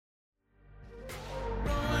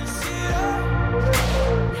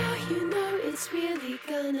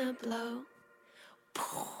slow.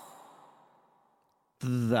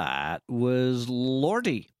 That was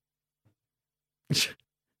Lordy.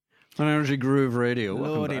 On Energy Groove Radio.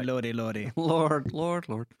 Lordy. Lord.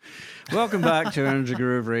 Welcome back to Energy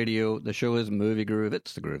Groove Radio. The show is Movie Groove.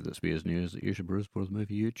 It's the groove that's BS news that you should bruise for the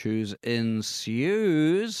movie you choose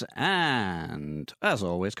ensues. And, as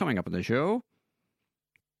always, coming up on the show...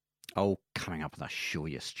 Oh, coming up on the show,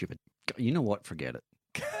 you stupid... You know what? Forget it.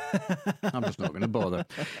 I'm just not going to bother.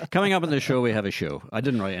 Coming up on the show, we have a show. I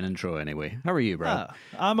didn't write an intro anyway. How are you, Brad?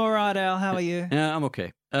 I'm all right, Al. How are you? Yeah, I'm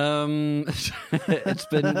okay. It's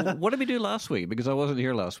been... What did we do last week? Because I wasn't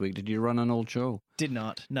here last week. Did you run an old show? Did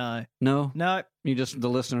not. No. No? No. You just... The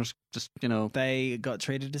listeners just, They got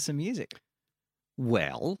treated to some music.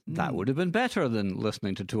 Well, that would have been better than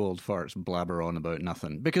listening to two old farts blabber on about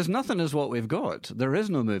nothing. Because nothing is what we've got. There is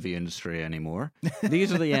no movie industry anymore.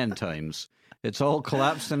 These are the end times. It's all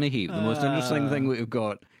collapsed in a heap. The most interesting thing we've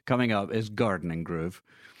got coming up is Gardening Groove.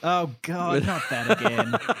 Oh, God, not that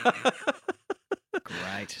again.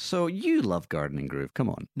 Great. So you love Gardening Groove. Come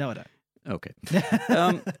on. No, I don't. Okay.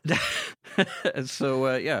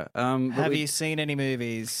 Have you seen any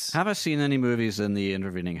movies? Have I seen any movies in the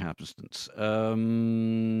intervening happenstance? I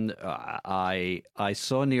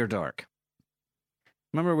saw Near Dark.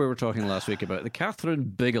 Remember we were talking last week about the Catherine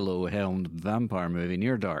Bigelow-helmed vampire movie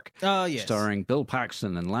Near Dark? Oh, yes. Starring Bill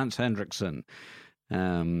Paxton and Lance Hendrickson.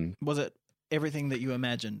 Was it everything that you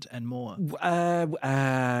imagined and more? I'll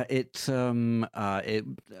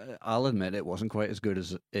admit it wasn't quite as good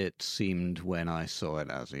as it seemed when I saw it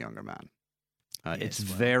as a younger man. It's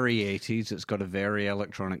very 80s. It's got a very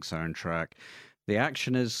electronic soundtrack. The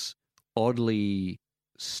action is oddly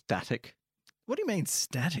static. What do you mean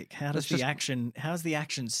static? How's the action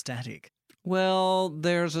static? Well,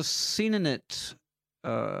 there's a scene in it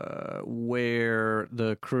where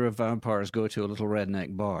the crew of vampires go to a little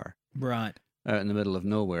redneck bar. Right. Out in the middle of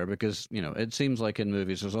nowhere, because, it seems like in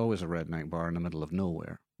movies there's always a redneck bar in the middle of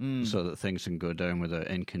nowhere so that things can go down without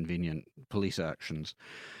inconvenient police actions.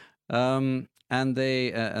 And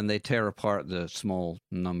they tear apart the small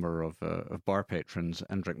number of bar patrons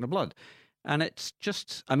and drink the blood. And it's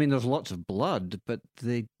just, there's lots of blood, but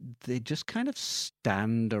they just kind of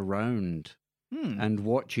stand around and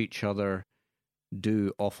watch each other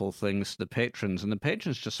do awful things to the patrons. And the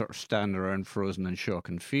patrons just sort of stand around frozen in shock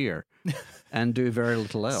and fear and do very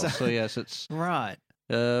little else. So yes, it's... Right.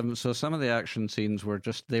 So some of the action scenes were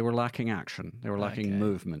they were lacking action. They were lacking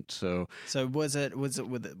movement. So was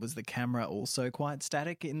the camera also quite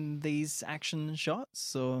static in these action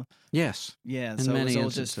shots? Or yes, yeah. In so many it was all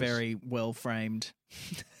instances. just very well framed.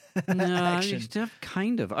 No, action.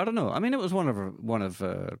 Kind of. I don't know. It was one of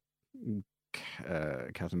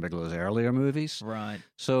Catherine Bigelow's earlier movies, right?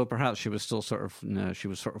 So perhaps she was still sort of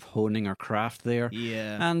honing her craft there.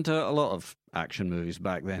 Yeah, and a lot of action movies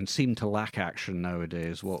back then seem to lack action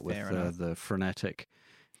nowadays. What with the frenetic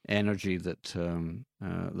energy that a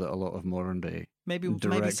lot of modern day maybe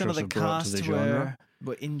some of the cast were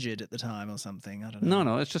injured at the time or something. I don't know.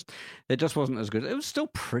 No, it just wasn't as good. It was still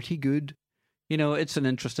pretty good. It's an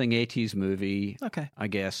interesting 80s movie, okay, I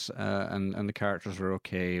guess, and the characters were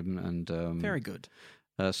okay, and very good.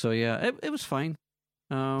 So yeah, it was fine.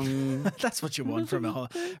 That's what you want from a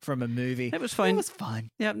movie. It was fine. It was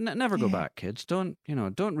fine. Yeah, never go back, kids. Don't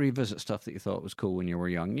revisit stuff that you thought was cool when you were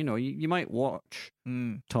young. You might watch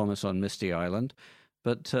Thomas on Misty Island,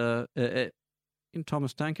 but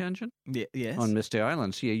Thomas Tank Engine? Yes. On Misty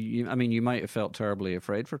Island. So you might have felt terribly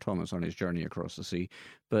afraid for Thomas on his journey across the sea.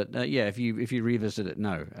 But if you revisit it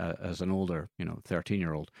now as an older,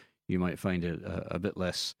 13-year-old, you might find it a bit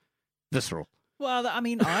less visceral. Well,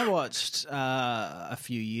 I watched a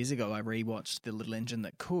few years ago, I rewatched The Little Engine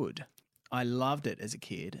That Could. I loved it as a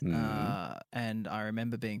kid, and I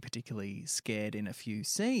remember being particularly scared in a few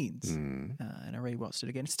scenes, and I rewatched it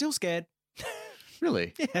again. Still scared.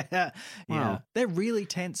 Really? Yeah. Wow. Yeah. They're really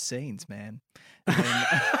tense scenes, man. When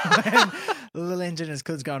the little engine is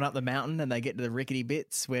going up the mountain and they get to the rickety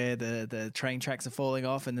bits where the train tracks are falling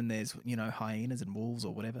off, and then there's, hyenas and wolves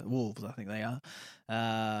or whatever. Wolves, I think they are.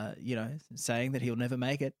 Saying that he'll never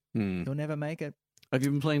make it. He'll never make it. Have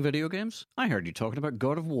you been playing video games? I heard you talking about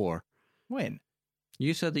God of War. When?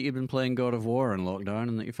 You said that you've been playing God of War in lockdown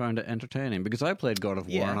and that you found it entertaining. Because I played God of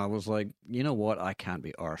War and I was like, you know what? I can't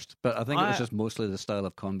be arsed. But I think it was just mostly the style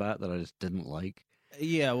of combat that I just didn't like.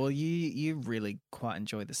 Yeah, well, you really quite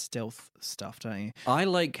enjoy the stealth stuff, don't you? I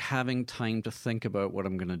like having time to think about what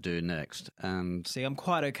I'm going to do next. And see, I'm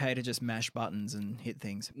quite okay to just mash buttons and hit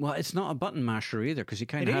things. Well, it's not a button masher either, because you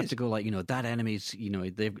kind of have to go like, that enemy's,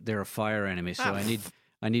 they're a fire enemy, so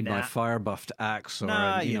I need my Nah. fire buffed axe, or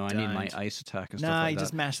Nah, I you need my don't. ice attack and No, stuff like you that.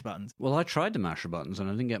 just mash the buttons. Well, I tried to mash the buttons and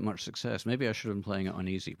I didn't get much success. Maybe I should have been playing it on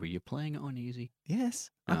easy. Were you playing it on easy?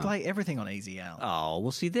 Yes, Oh. I play everything on easy, Al. Oh,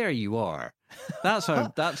 well, see, there you are. That's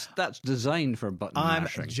how. that's designed for button I'm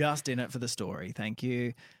mashing. just in it for the story. Thank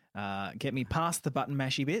you. Get me past the button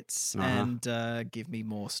mashy bits Uh-huh. and give me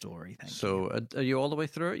more story. Thank you. So, are you all the way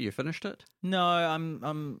through it? You finished it? No,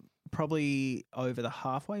 I'm probably over the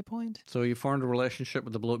halfway point. So you formed a relationship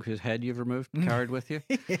with the bloke whose head you've removed, carried with you?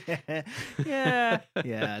 yeah.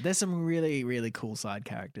 There's some really, really cool side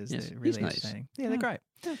characters. Yes, They're really he's nice. entertaining. Yeah, they're great.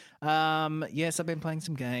 Yes, I've been playing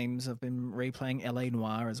some games. I've been replaying LA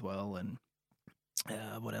Noire as well, and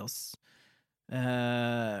what else?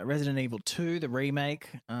 Resident Evil 2, the remake.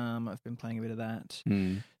 I've been playing a bit of that.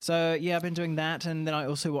 So yeah, I've been doing that, and then I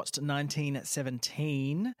also watched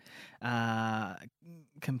 1917.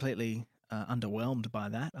 Completely underwhelmed by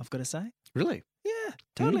that, I've got to say. Really? Yeah,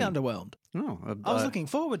 totally underwhelmed. Oh, I was looking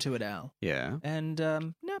forward to it, Al, Yeah. and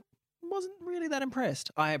nope, wasn't really that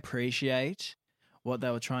impressed. I appreciate what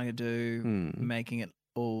they were trying to do, making it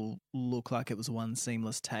all look like it was one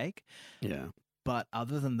seamless take. Yeah. But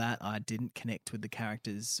other than that, I didn't connect with the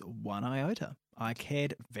characters one iota. I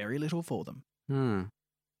cared very little for them.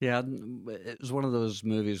 Yeah, it was one of those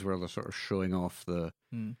movies where they're sort of showing off the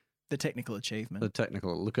technical achievement. the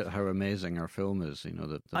technical. Look at how amazing our film is. You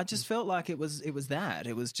know, I just felt like it was that.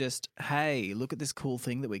 It was just, hey, look at this cool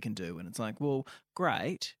thing that we can do, and it's like, well,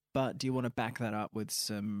 great, but do you want to back that up with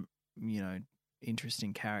some,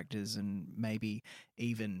 interesting characters and maybe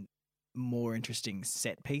even more interesting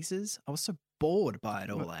set pieces? I was so bored by it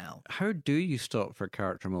all, Al. How do you stop for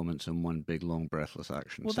character moments in one big, long, breathless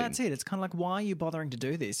action Well, scene? that's it. It's kind of like, why are you bothering to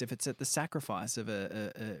do this if it's at the sacrifice of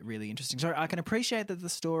a really interesting story? I can appreciate that the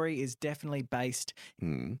story is definitely based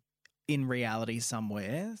in reality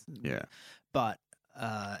somewhere. Yeah. But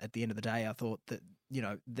at the end of the day, I thought that,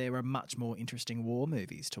 there are much more interesting war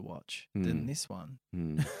movies to watch than this one.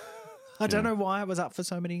 I don't know why it was up for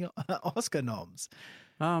so many Oscar noms.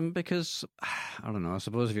 Because, I don't know, I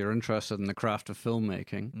suppose if you're interested in the craft of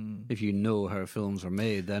filmmaking, if you know how films are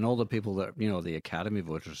made, then all the people that, the Academy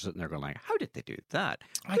voters are sitting there going like, how did they do that?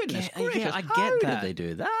 Goodness gracious, I get how that. did they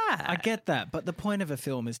do that? I get that, but the point of a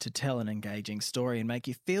film is to tell an engaging story and make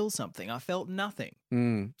you feel something. I felt nothing.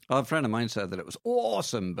 Well, a friend of mine said that it was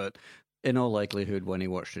awesome, but in all likelihood, when he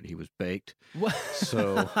watched it, he was baked.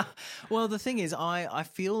 So, well, the thing is, I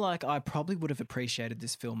feel like I probably would have appreciated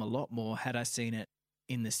this film a lot more had I seen it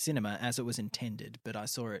in the cinema as it was intended, but I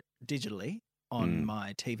saw it digitally on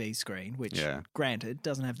my TV screen, which, granted,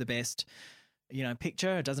 doesn't have the best,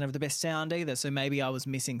 picture. It doesn't have the best sound either, so maybe I was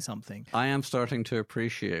missing something. I am starting to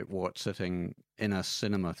appreciate what sitting in a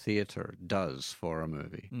cinema theater does for a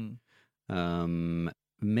movie.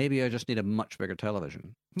 Maybe I just need a much bigger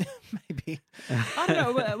television. Maybe. I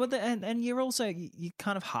don't know. And you're also, you're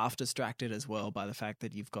kind of half distracted as well by the fact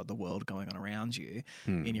that you've got the world going on around you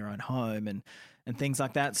in your own home and things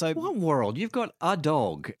like that. So what world? You've got a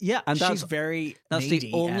dog. Yeah, and she's very That's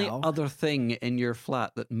needy, the only Al. other thing in your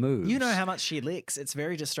flat that moves. You know how much she licks. It's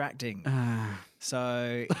very distracting.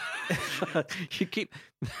 So you keep...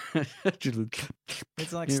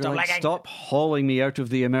 it's like, You're stop, like, stop hauling me out of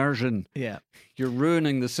the immersion. Yeah. You're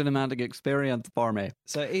ruining the cinematic experience for me.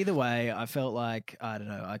 So either way, I felt like, I don't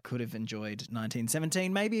know, I could have enjoyed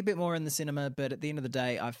 1917, maybe a bit more in the cinema, but at the end of the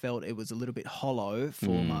day, I felt it was a little bit hollow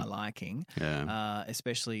for my liking,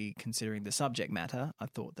 especially considering the subject matter. I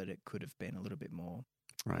thought that it could have been a little bit more,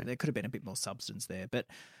 there could have been a bit more substance there, but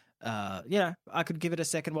I could give it a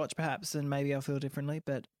second watch perhaps and maybe I'll feel differently,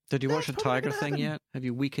 but... Did you watch the Tiger Thing yet? Have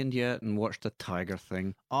you weakened yet and watched the Tiger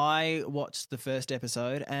Thing? I watched the first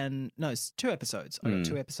episode it's 2 episodes. I got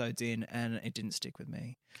 2 episodes in and it didn't stick with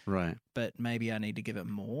me. Right. But maybe I need to give it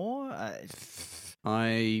more.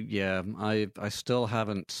 I still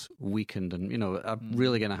haven't weakened and, I'm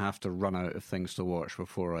really going to have to run out of things to watch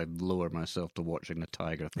before I lower myself to watching the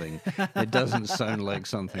Tiger Thing. It doesn't sound like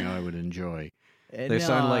something I would enjoy. They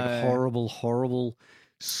sound like horrible,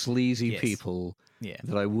 sleazy people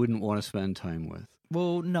that I wouldn't want to spend time with.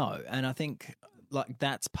 Well, no. And I think like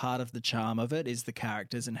that's part of the charm of it is the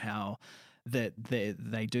characters and how that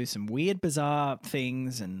they do some weird, bizarre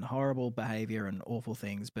things and horrible behavior and awful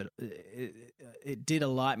things. But it did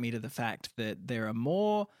alight me to the fact that there are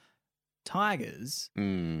more tigers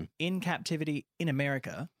in captivity in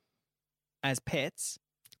America as pets,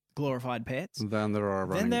 glorified pets, than there are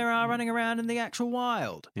running around in the actual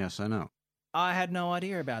wild. Yes, I know. I had no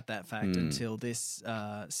idea about that fact until this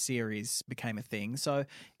series became a thing. So,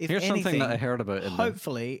 Here's something that I heard about.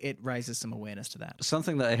 Hopefully, it raises some awareness to that.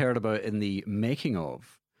 Something that I heard about in the making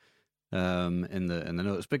of in the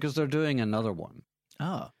notes, because they're doing another one.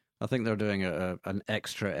 Oh. I think they're doing an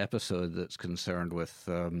extra episode that's concerned with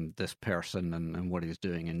this person and what he's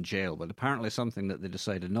doing in jail. But apparently something that they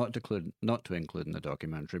decided not to include in the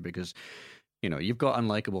documentary because, you've got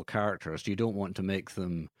unlikable characters. You don't want to make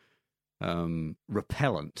them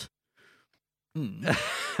repellent.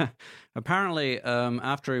 Apparently,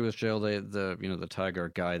 after he was jailed, the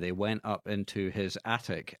tiger guy, they went up into his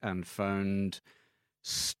attic and found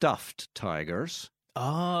stuffed tigers.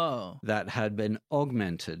 Oh. That had been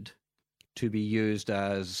augmented to be used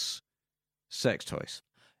as sex toys.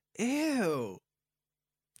 Ew.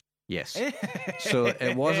 Yes. So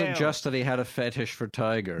it wasn't just that he had a fetish for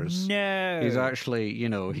tigers. No. He's actually,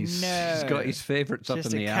 he's got his favorites up in the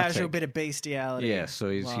attic. Just a casual bit of bestiality. Yeah, so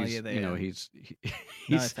he's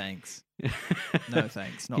No thanks. No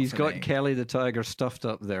thanks. Not he's for got me. Kelly the tiger stuffed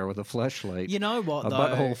up there with a fleshlight. You know what, a though?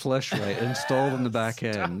 butthole fleshlight installed in the back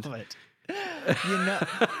end. Stop it.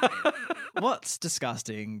 What's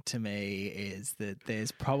disgusting to me is that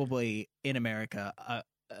there's probably in America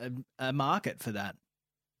a market for that.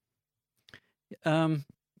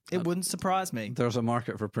 It wouldn't surprise me. There's a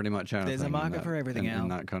market for pretty much anything. There's a market for everything in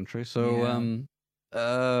that country. So,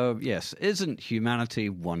 yes, isn't humanity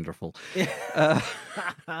wonderful?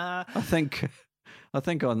 I think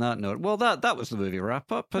on that note, well, that was the movie wrap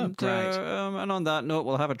up, and great. And on that note,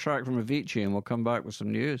 we'll have a track from Avicii, and we'll come back with some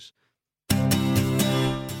news.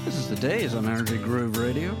 This is The Days on Energy Groove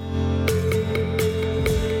Radio.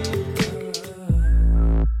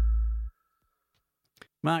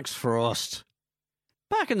 Max Frost.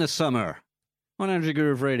 Back in the summer on Energy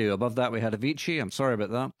Groove Radio. Above that, we had Avicii. I'm sorry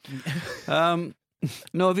about that.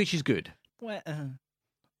 No, Avicii's good. Well,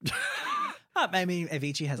 I mean,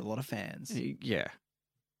 Avicii has a lot of fans. Yeah.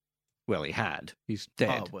 Well, he had. He's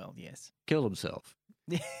dead. Oh, well, yes. Killed himself.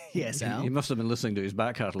 Yes, Al. He must have been listening to his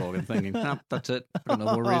back catalogue and thinking, that's it. Got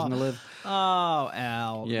no more reason to live. Oh,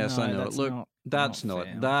 Al. Yes, no, I know. Look, that's not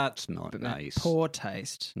not fair. nice. Poor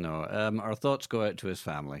taste. No, our thoughts go out to his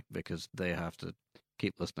family because they have to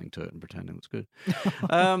keep listening to it and pretending it's good.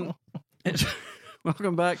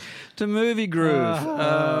 Welcome back to Movie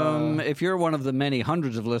Groove. If you're one of the many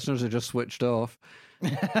hundreds of listeners who just switched off,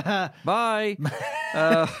 bye.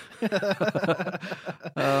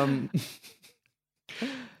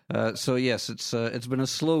 So yes, it's been a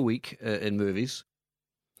slow week in movies.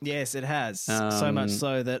 Yes, it has. So much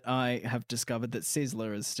so that I have discovered that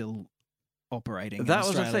Sizzler is still operating. That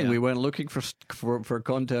was the thing. We went looking for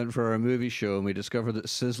content for our movie show, and we discovered that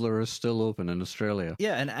Sizzler is still open in Australia.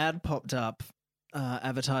 Yeah, an ad popped up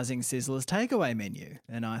advertising Sizzler's takeaway menu,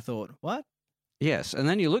 and I thought, what? Yes, and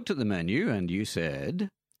then you looked at the menu and you said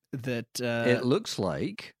that it looks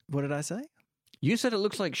like. What did I say? You said it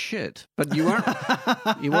looks like shit, but you weren't.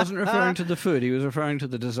 He wasn't referring to the food. He was referring to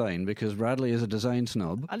the design because Bradley is a design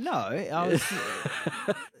snob. No, I was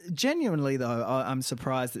genuinely though. I'm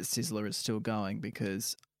surprised that Sizzler is still going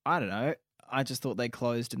because I don't know. I just thought they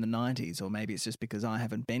closed in the 90s, or maybe it's just because I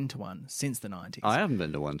haven't been to one since the 90s. I haven't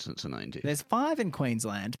been to one since the 90s. There's 5 in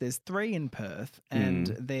Queensland, there's 3 in Perth, and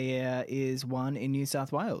there is 1 in New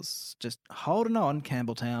South Wales. Just holding on,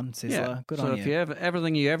 Campbelltown, Sizzler. Yeah. Good so on if you. you have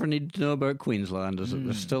everything you ever need to know about Queensland is that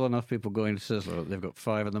there's still enough people going to Sizzler. They've got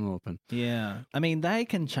 5 of them open. Yeah. I mean, they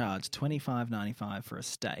can charge $25.95 for a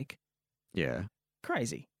steak. Yeah.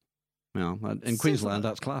 Crazy. Well, in Queensland,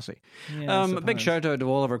 that's classy. Yeah, a big shout out to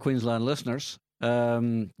all of our Queensland listeners.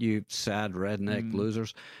 You sad redneck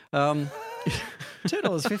losers.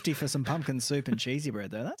 $2.50 for some pumpkin soup and cheesy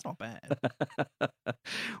bread, though. That's not bad.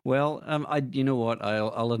 Well, you know what?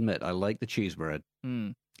 I'll admit I like the cheese bread.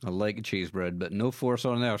 I like a cheese bread, but no force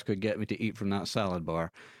on earth could get me to eat from that salad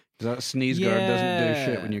bar. Because that sneeze guard doesn't do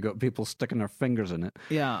shit when you've got people sticking their fingers in it.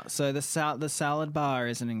 Yeah, so the salad bar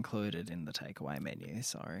isn't included in the takeaway menu.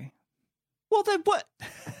 Sorry. Well, then what?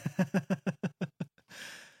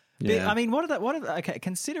 Yeah. I mean, okay,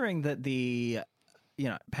 considering that the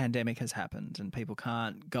pandemic has happened and people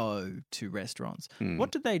can't go to restaurants,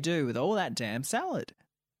 what did they do with all that damn salad?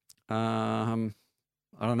 I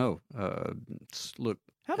don't know. Look,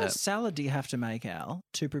 how much salad do you have to make, Al,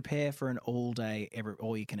 to prepare for an all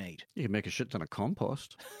you can eat? You can make a shit ton of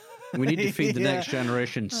compost. We need to feed the next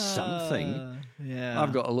generation something. Yeah.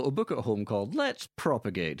 I've got a little book at home called Let's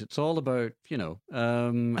Propagate. It's all about,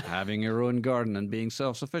 having your own garden and being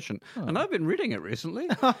self-sufficient. Oh. And I've been reading it recently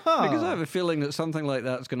because I have a feeling that something like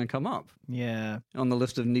that's going to come up. Yeah. On the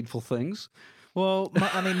list of needful things. Well,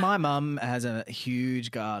 my mum has a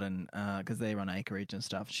huge garden because they run acreage and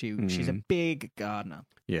stuff. She's a big gardener.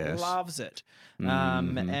 Yes. Loves it.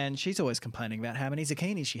 And she's always complaining about how many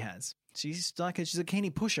zucchinis she has. She's like a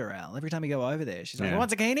zucchini pusher, Al. Every time you go over there, she's like, Yeah.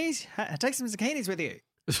 "Want zucchinis? Take some zucchinis with you."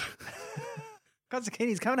 Got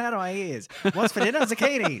zucchinis coming out of my ears. What's for dinner?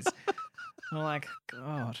 Zucchinis. I'm like,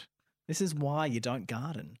 God, this is why you don't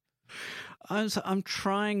garden. I'm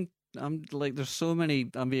trying. I'm like, there's so many.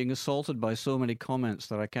 I'm being assaulted by so many comments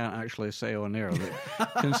that I can't actually say on air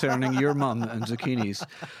concerning your mum and zucchinis.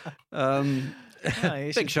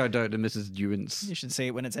 Big shout out to Mrs. Dewins. You should see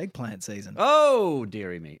it when it's eggplant season. Oh,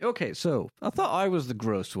 dearie me. Okay, so I thought I was the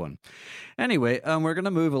gross one. Anyway, we're going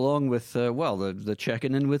to move along with, the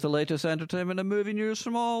checking in with the latest entertainment and movie news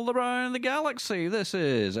from all around the galaxy. This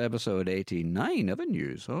is episode 89 of A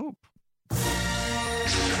News Hope.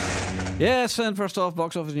 Yes, and first off,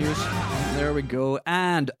 box office news. There we go.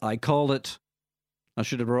 And I called it. I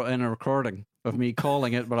should have brought in a recording of me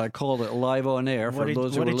calling it, but I called it live on air. For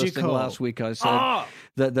those who were listening last week, I said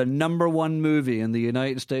that the number one movie in the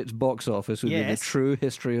United States box office would be The True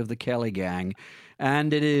History of the Kelly Gang.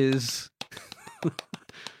 And it is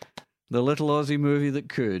the little Aussie movie that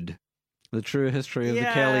could. The True History of the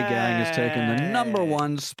Kelly Gang has taken the number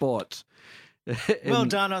one spot. Well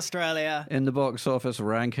done, Australia. In the box office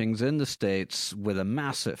rankings in the States with a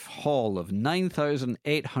massive haul of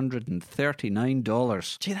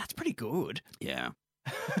 $9,839. Gee, that's pretty good. Yeah.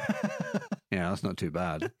 Yeah, that's not too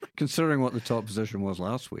bad, considering what the top position was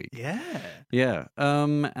last week. Yeah. Yeah.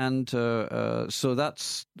 So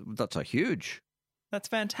that's a huge... That's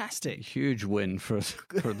fantastic. Huge win for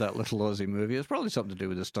that little Aussie movie. It's probably something to do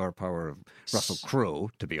with the star power of Russell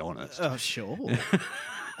Crowe, to be honest. Oh, sure.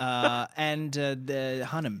 And the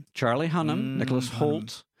Hunnam. Charlie Hunnam, Nicholas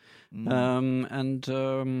Hoult, and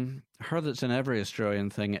her that's in every Australian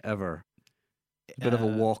thing ever. A bit of a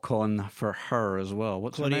walk-on for her as well.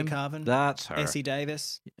 What's Claudia her name? Carvin. That's her. Essie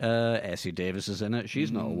Davis. Essie Davis is in it.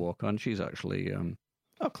 She's not a walk-on. She's actually...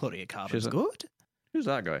 Claudia Carvin's good. Who's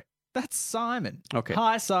that guy? That's Simon. Okay.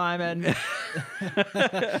 Hi, Simon.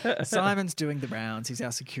 Simon's doing the rounds. He's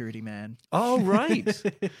our security man. Oh, right.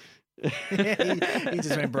 He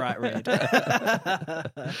just went bright red.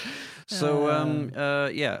 So,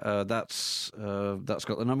 that's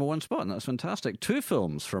got the number one spot, and that's fantastic. Two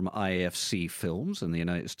films from IFC Films in the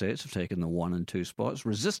United States have taken the 1 and 2 spots.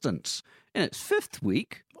 Resistance in its 5th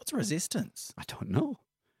week. What's Resistance? I don't know.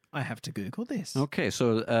 I have to Google this. Okay,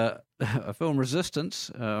 so a film, Resistance,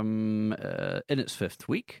 in its 5th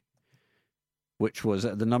week, which was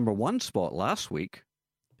at the number one spot last week,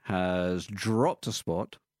 has dropped a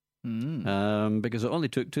spot because it only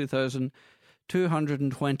took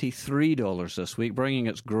 $2,223 this week, bringing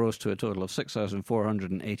its gross to a total of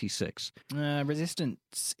 $6,486.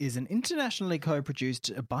 Resistance is an internationally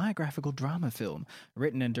co-produced biographical drama film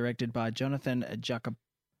written and directed by Jonathan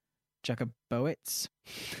Jacobowitz.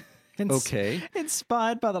 Okay.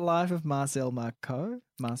 Inspired by the life of Marcel Marceau.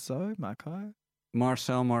 Marcel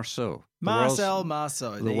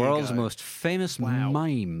Marceau. The world's most famous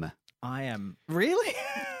mime. I am... Really?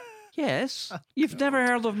 Yes. You've never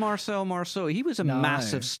heard of Marcel Marceau. He was a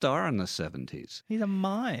massive star in the 70s. He's a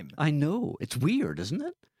mime. I know. It's weird, isn't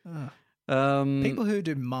it? People who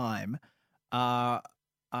do mime are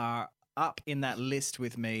up in that list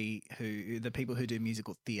with me, the people who do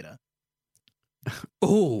musical theatre.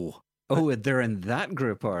 Oh, they're in that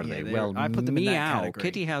group, are they? Well, I put them in that category.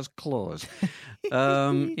 Kitty has claws.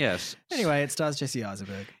 Yes. Anyway, it stars Jesse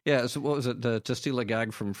Eisenberg. Yeah, so what was it? To steal a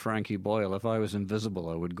gag from Frankie Boyle, if I was invisible,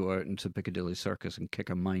 I would go out into Piccadilly Circus and kick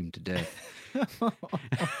a mime to death.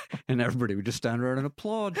 And everybody would just stand around and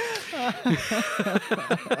applaud.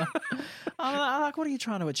 Like, what are you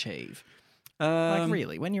trying to achieve? Like,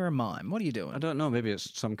 really, when you're a mime, what are you doing? I don't know. Maybe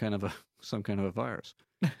it's some kind of a virus.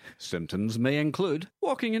 Symptoms may include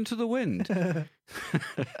walking into the wind,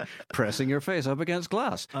 pressing your face up against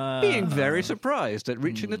glass, being very surprised at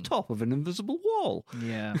reaching the top of an invisible wall.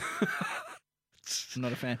 Yeah. I'm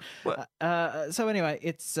not a fan. So anyway,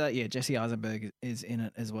 it's Jesse Eisenberg is in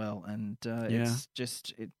it as well, and it's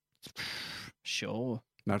sure.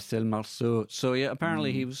 Marcel Marceau. So yeah,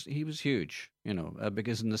 apparently he was huge,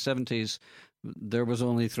 because in the 70s there was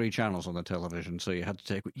only 3 channels on the television, so you had to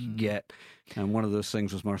take what you get, and one of those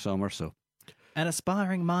things was Marcel Marceau. An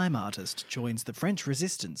aspiring mime artist joins the French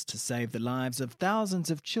resistance to save the lives of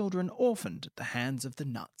thousands of children orphaned at the hands of the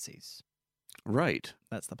Nazis. Right.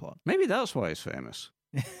 That's the plot. Maybe that's why he's famous.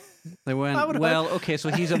 They went, okay,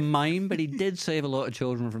 so he's a mime, but he did save a lot of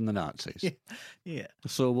children from the Nazis. Yeah.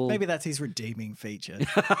 So maybe that's his redeeming feature.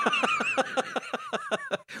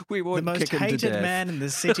 We the won't most kick him to hated death. man in the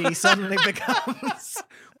city suddenly becomes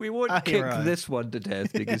We won't a kick hero. this one to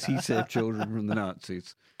death because he saved children from the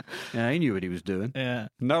Nazis. Yeah, he knew what he was doing. Yeah.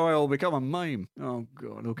 Now I'll become a mime. Oh,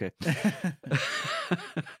 God, okay.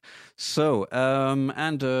 So,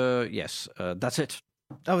 yes, that's it.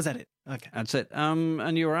 Oh, was that it? Okay. That's it.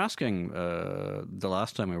 And you were asking the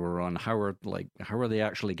last time we were on how are they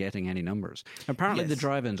actually getting any numbers? Apparently, the Yes.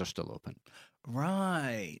 drive-ins are still open.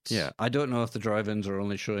 Right. Yeah, I don't know if the drive-ins are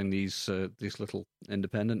only showing these little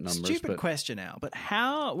independent numbers. Stupid but question, Al, but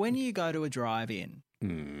how, when you go to a drive-in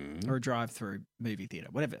Mm. or a drive-through movie theater,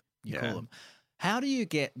 whatever you Yeah. call them, how do you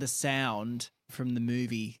get the sound from the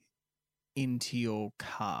movie into your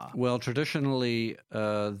car? Well, traditionally,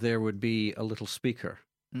 there would be a little speaker,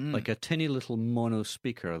 like a tinny little mono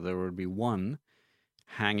speaker. There would be one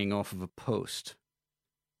hanging off of a post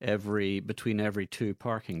between every two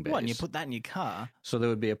parking bays. What, and you put that in your car? So there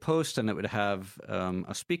would be a post, and it would have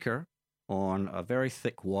a speaker on a very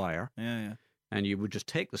thick wire, Yeah. and you would just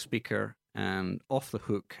take the speaker and off the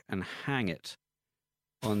hook and hang it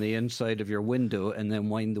on the inside of your window, and then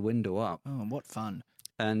wind the window up. Oh, what fun.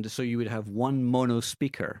 And so you would have one mono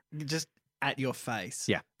speaker. Just at your face.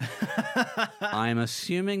 Yeah. I'm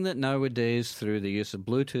assuming that nowadays, through the use of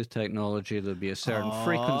Bluetooth technology, there'll be a certain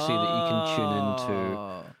frequency that you can tune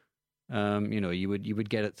into. You would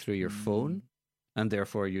get it through your phone, and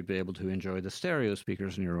therefore you'd be able to enjoy the stereo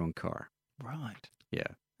speakers in your own car. Right. Yeah.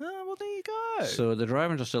 Oh, well, there you go. So the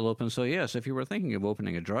drive-ins are still open. So yes, if you were thinking of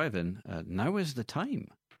opening a drive-in, now is the time.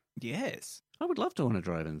 Yes. I would love to own a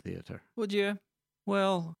drive-in theater. Would you?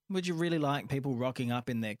 Well, Would you really like people rocking up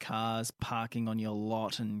in their cars, parking on your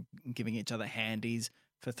lot and giving each other handies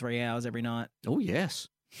for 3 hours every night? oh yes.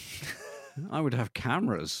 I would have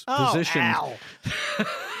cameras Oh, positioned. ow.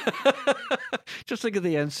 Just think of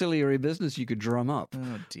the ancillary business you could drum up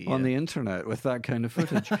Oh, dear. on the internet with that kind of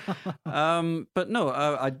footage. But no,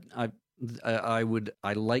 I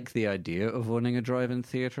like the idea of owning a drive-in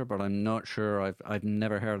theater, but I'm not sure. I've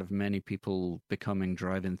never heard of many people becoming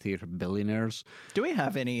drive-in theater billionaires. Do we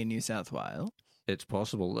have any in New South Wales? It's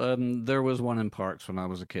possible. There was one in Parks when I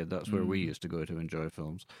was a kid. That's where we used to go to enjoy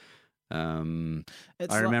films. I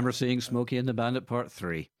remember seeing Smokey and the Bandit Part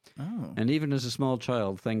 3. Oh. And even as a small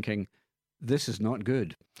child thinking, this is not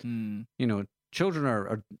good. Mm. You know,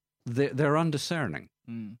 children they're undiscerning.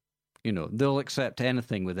 Mm. You know, they'll accept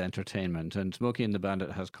anything with entertainment. And Smokey and the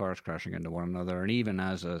Bandit has cars crashing into one another. And even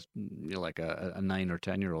as a 9 or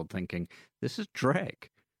 10-year-old thinking, this is dreck.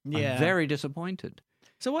 Yeah. I'm very disappointed.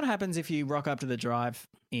 So what happens if you rock up to the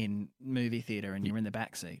drive-in movie theater and you're in the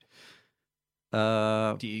back seat?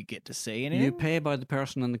 Do you get to see anything? You pay by the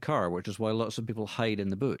person in the car, which is why lots of people hide in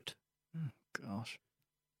the boot. Gosh.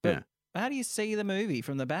 Yeah. How do you see the movie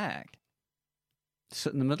from the back?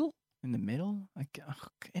 Sit in the middle? In the middle?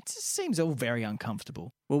 It just seems all very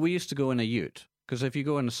uncomfortable. Well, we used to go in a ute, because if you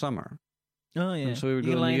go in the summer, Oh, yeah. and so we would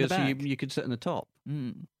You go in lay the in ute, so back. you could sit in the top,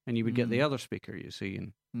 Mm. and you would get the other speaker, you see,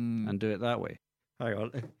 and do it that way. Hang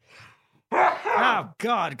on. Oh,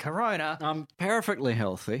 God, Corona. I'm perfectly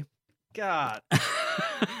healthy. God.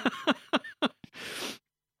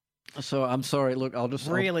 So I'm sorry. Look, I'll just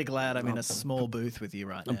Really glad I'm in a small booth with you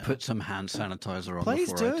right now. I'll put some hand sanitizer on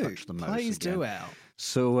Please before I do. touch the mouse Please again. do, Al.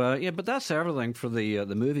 So yeah, but that's everything for the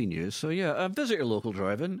movie news. So yeah, visit your local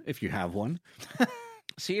drive-in if you have one.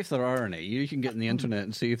 See if there are any. You can get on the internet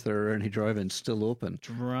and see if there are any drive-ins still open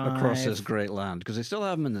across this great land, because they still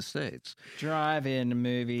have them in the States. Drive-in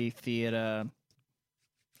movie theater.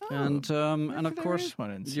 And of there course, is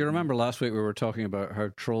one in you remember last week we were talking about how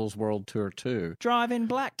Trolls World Tour 2. Drive-in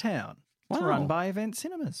Blacktown. It's Wow. run by Event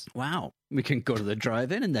Cinemas. Wow. We can go to the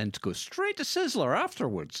drive-in and then go straight to Sizzler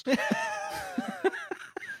afterwards.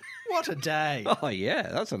 What a day. Oh, yeah,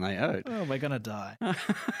 that's a night out. Oh, we're going to die.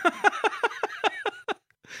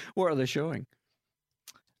 What are they showing?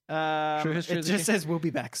 True history It of the just says we'll be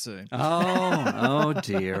back soon. Oh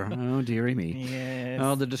dear. Oh, dearie me. Yes.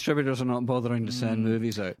 Oh, the distributors are not bothering to send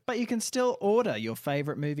movies out. But you can still order your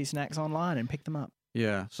favorite movie snacks online and pick them up.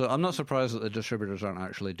 Yeah, so I'm not surprised that the distributors aren't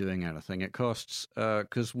actually doing anything. It costs,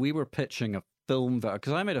 because we were pitching a film,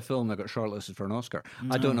 because I made a film that got shortlisted for an Oscar.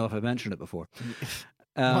 I don't know if I mentioned it before.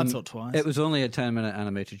 Once or twice. It was only a 10-minute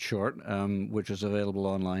animated short, which is available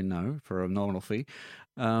online now for a nominal fee.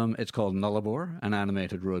 It's called Nullarbor, an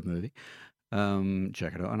animated road movie.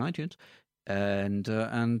 Check it out on iTunes. And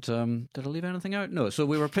did I leave anything out? No. So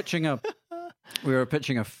we were pitching a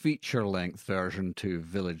feature-length version to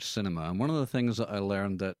Village Cinema, and one of the things that I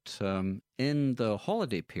learned that in the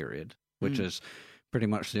holiday period, which is pretty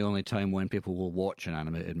much the only time when people will watch an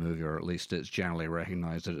animated movie, or at least it's generally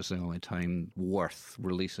recognised that it's the only time worth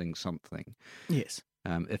releasing something. Yes.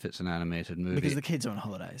 if it's an animated movie. Because the kids are on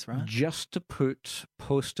holidays, right? Just to put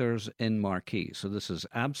posters in marquees. So this is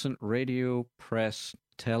absent radio, press,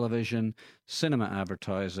 television, cinema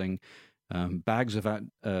advertising, bags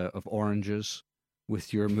of oranges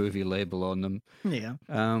with your movie label on them. Yeah.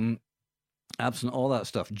 Absent all that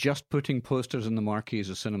stuff. Just putting posters in the marquees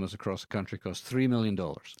of cinemas across the country costs $3 million.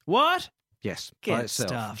 What? Yes, Get by itself.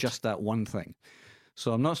 stuffed. Just that one thing.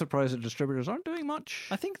 So I'm not surprised that distributors aren't doing much.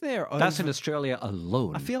 I think they're That's in Australia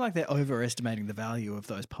alone. I feel like they're overestimating the value of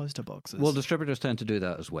those poster boxes. Well, distributors tend to do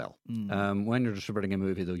that as well. When you're distributing a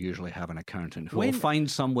movie, they'll usually have an accountant who will find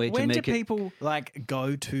some way to make it... When do people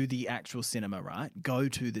go to the actual cinema, right? Go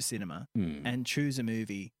to the cinema and choose a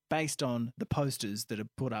movie based on the posters that are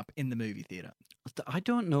put up in the movie theatre? I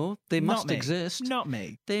don't know. They must exist. Not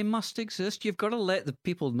me. They must exist. You've got to let the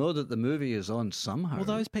people know that the movie is on somehow. Well,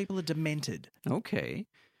 those people are demented. Okay.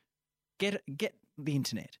 Get the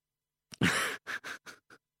internet.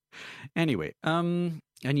 Anyway, and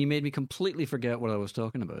you made me completely forget what I was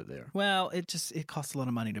talking about there. Well, it costs a lot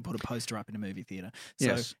of money to put a poster up in a movie theatre. So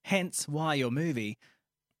Yes. hence why your movie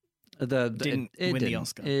Didn't win the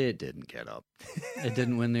Oscar. It didn't get up. It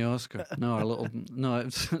didn't win the Oscar.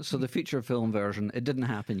 So the feature film version, it didn't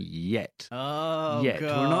happen yet. Oh, yet.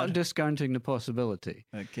 God. We're not discounting the possibility.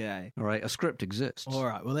 Okay. All right, a script exists. All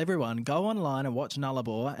right. Well, everyone, go online and watch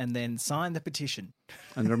Nullarbor and then sign the petition.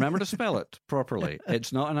 And remember to spell it properly.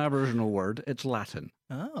 It's not an Aboriginal word, it's Latin.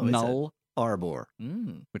 Oh, Null arbor,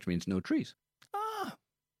 Mm. which means no trees. Ah.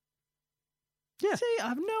 Yeah. See, I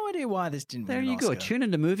have no idea why this didn't There win an you go. Oscar. Tune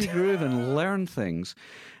into Movie Groove and learn things.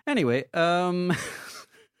 Anyway,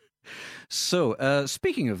 so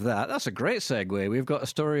speaking of that, that's a great segue. We've got a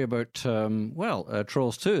story about,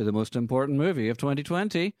 Trolls 2, the most important movie of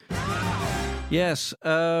 2020. Yes,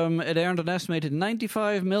 it earned an estimated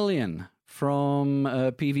 $95 million from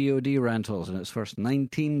PVOD rentals in its first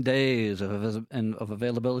 19 days of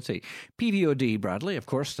availability. PVOD, Bradley, of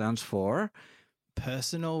course, stands for...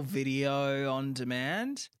 Personal video on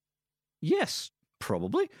demand? Yes,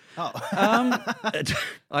 probably. Oh.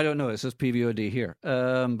 I don't know. It says PVOD here,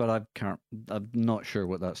 but I'm not sure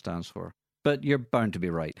what that stands for. But you're bound to be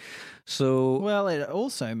right. So, Well, it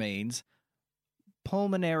also means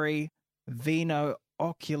pulmonary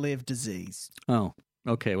veno-occlusive disease. oh,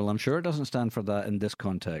 okay. Well, I'm sure it doesn't stand for that in this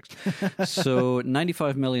context. So,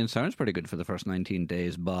 95 million sounds pretty good for the first 19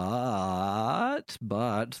 days, but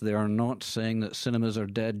they are not saying that cinemas are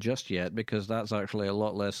dead just yet, because that's actually a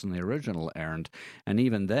lot less than the original earned. And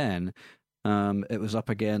even then, it was up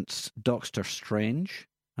against Doctor Strange.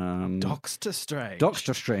 Doctor Strange.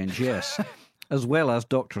 Doctor Strange, yes. As well as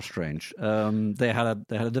Doctor Strange. They had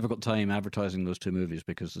a difficult time advertising those two movies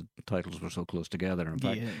because the titles were so close together. In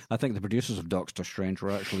fact, Yes. I think the producers of Doctor Strange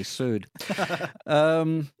were actually sued.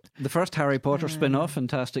 The first Harry Potter spin-off,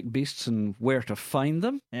 Fantastic Beasts and Where to Find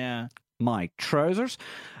Them. Yeah. My trousers.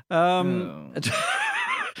 Both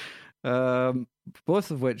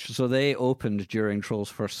of which, so they opened during Trolls'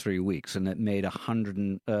 first 3 weeks, and it made it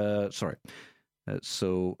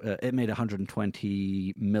made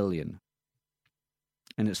 120 million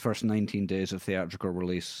in its first 19 days of theatrical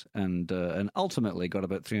release, and ultimately got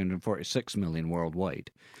about 346 million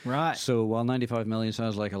worldwide. Right. So while 95 million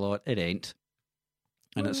sounds like a lot, it ain't.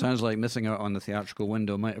 And it sounds like missing out on the theatrical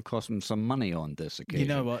window might have cost them some money on this occasion.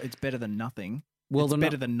 You know what? It's better than nothing. Well, it's they're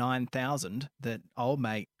better not- than 9,000 that old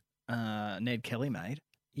mate Ned Kelly made.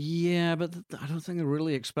 Yeah, but I don't think they're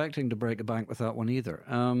really expecting to break the bank with that one either.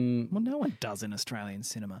 Well, no one does in Australian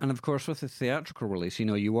cinema. And of course, with the theatrical release, you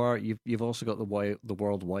know, you've also got the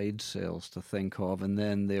worldwide sales to think of, and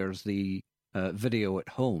then there's the video at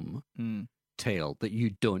home tail that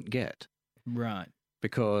you don't get, Right.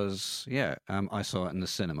 because I saw it in the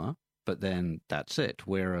cinema, but then that's it.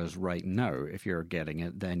 Whereas right now, if you're getting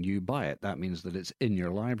it, then you buy it. That means that it's in your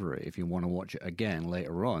library. If you want to watch it again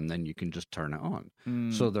later on, then you can just turn it on.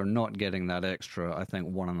 So they're not getting that extra, I think,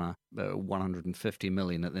 150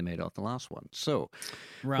 million that they made off the last one. So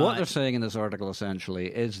what they're saying in this article essentially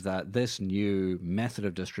is that this new method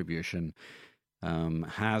of distribution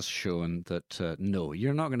has shown that no,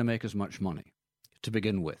 you're not going to make as much money to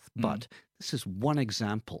begin with. But this is one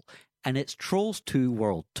example. And it's Trolls 2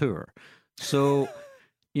 World Tour. So,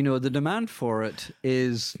 you know, the demand for it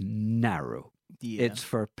is narrow. Yeah. It's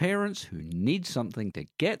for parents who need something to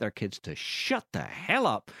get their kids to shut the hell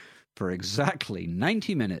up for exactly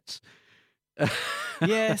 90 minutes.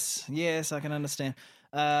 yes, I can understand.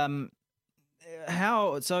 Do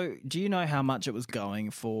you know how much it was going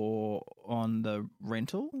for on the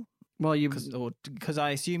rental? Well, Because I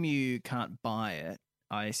assume you can't buy it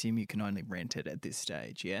I assume you can only rent it at this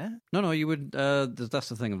stage, yeah? No, you would. That's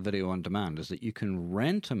the thing of video on demand, is that you can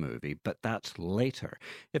rent a movie, but that's later.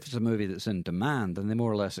 If it's a movie that's in demand, then they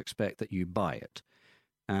more or less expect that you buy it.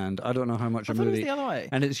 And I don't know how much I a thought movie. it was the other way.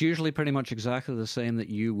 And it's usually pretty much exactly the same that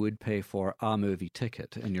you would pay for a movie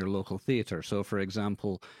ticket in your local theater. So, for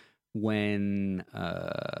example, when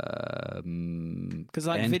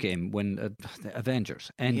Endgame, when Avengers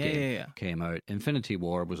Endgame came out, Infinity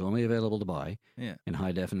War was only available to buy in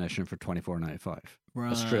high definition for $24.95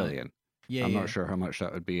 Australian. I'm not sure how much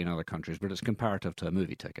that would be in other countries, but it's comparative to a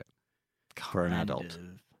movie ticket for an adult.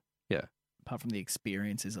 Yeah. Apart from the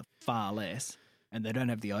experiences are far less. And they don't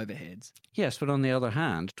have the overheads. Yes, but on the other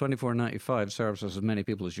hand, $24.95 serves as many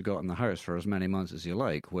people as you got in the house for as many months as you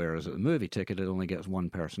like, whereas at the movie ticket, it only gets one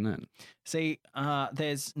person in. See,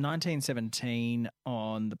 there's 1917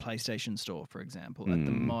 on the PlayStation Store, for example, at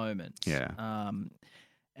the moment. Yeah.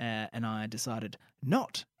 And I decided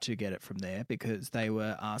not to get it from there because they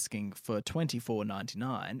were asking for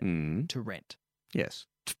 $24.99 to rent. Yes.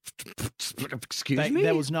 Excuse me?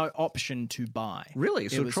 There was no option to buy. Really?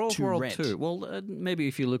 So Trolls World rent. 2. Well, maybe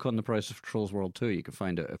if you look on the price of Trolls World 2, you could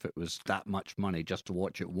find out if it was that much money just to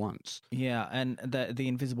watch it once. Yeah, and the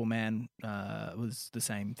Invisible Man was the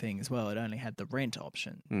same thing as well. It only had the rent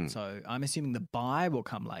option. So I'm assuming the buy will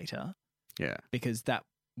come later. Yeah. Because that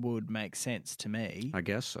would make sense to me. I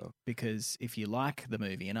guess so. Because if you like the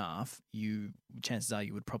movie enough, chances are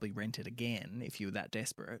you would probably rent it again if you were that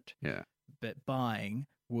desperate. Yeah. But buying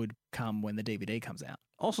would come when the DVD comes out.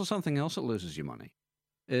 Also, something else that loses you money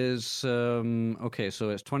is, okay, so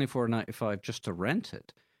it's $24.95 just to rent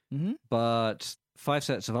it, but 5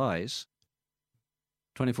 sets of eyes,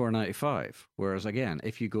 $24.95. Whereas, again,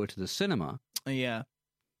 if you go to the cinema,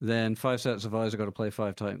 then 5 sets of eyes are got to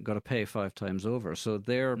pay 5 times over. So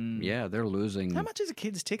they're losing. How much is a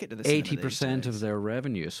kid's ticket to the cinema? 80% of their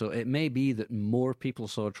revenue. So it may be that more people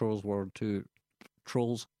saw Trolls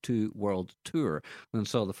 2 World Tour than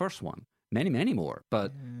saw the first one. Many more,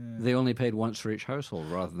 but they only paid once for each household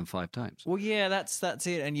rather than 5 times. Well, yeah, that's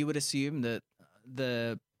it. And you would assume that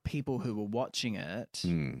the people who were watching it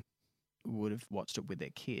would have watched it with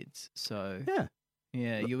their kids. So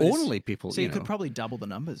you would only people. So you could probably double the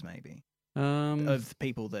numbers, maybe, of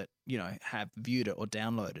people that have viewed it or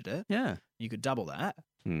downloaded it. Yeah, you could double that,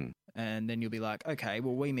 and then you'll be like, okay,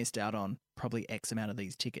 well, we missed out on probably X amount of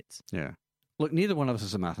these tickets. Yeah. Look, neither one of us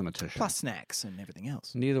is a mathematician. Plus snacks and everything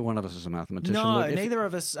else. Neither one of us is a mathematician. No, neither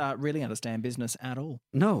of us really understand business at all.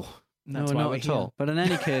 No. That's no, why not at all. But in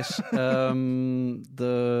any case, they're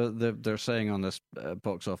saying on this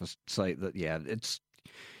box office site that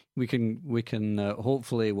we can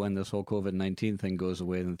hopefully, when this whole COVID-19 thing goes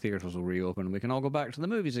away, then theaters will reopen. We can all go back to the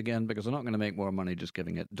movies again because they're not going to make more money just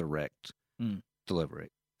giving it direct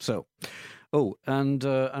delivery. So. Oh, and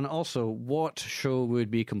also, what show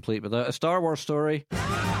would be complete without a Star Wars story?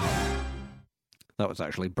 That was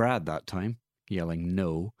actually Brad that time, yelling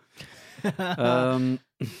no.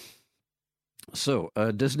 So,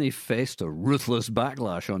 Disney faced a ruthless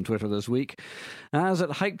backlash on Twitter this week as it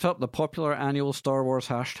hyped up the popular annual Star Wars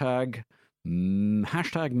hashtag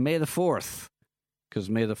May the 4th. Because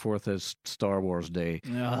May the 4th is Star Wars Day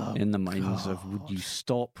in the minds of, would you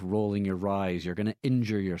stop rolling your eyes? You're going to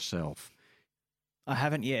injure yourself. I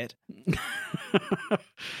haven't yet.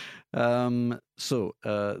 So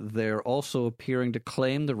they're also appearing to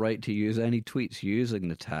claim the right to use any tweets using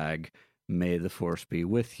the tag May the Force be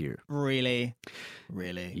with you. Really?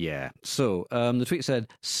 Yeah. So the tweet said,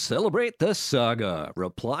 celebrate the saga.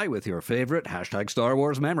 Reply with your favorite hashtag Star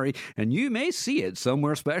Wars memory, and you may see it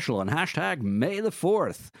somewhere special on hashtag May the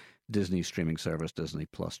 4th. Disney streaming service Disney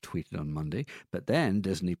Plus tweeted on Monday, but then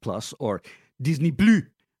Disney Plus, or Disney Bleu,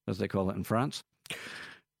 as they call it in France,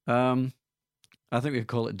 I think we could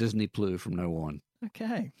call it Disney Plus from now on.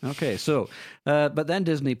 Okay, so, but then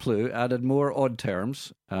Disney Plus added more odd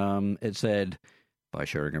terms. It said, by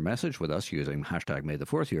sharing your message with us using hashtag May the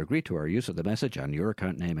 4th, you agree to our use of the message and your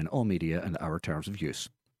account name in all media and our terms of use.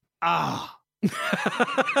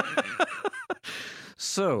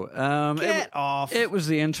 So, get off. It was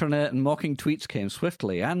the internet, and mocking tweets came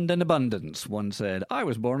swiftly and in abundance. One said, I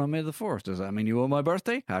was born on May the 4th. Does that mean you owe my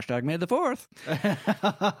birthday? Hashtag May the 4th.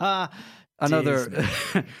 Another,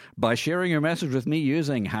 by sharing your message with me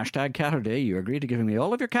using hashtag Catterday, you agree to giving me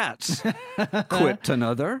all of your cats. Quit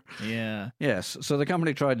another. Yeah. Yes. So the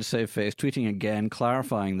company tried to save face, tweeting again,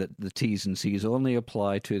 clarifying that the T's and C's only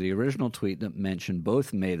apply to the original tweet that mentioned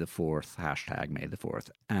both May the 4th, hashtag May the 4th,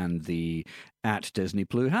 and the @Disney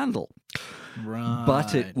Plus handle. Right.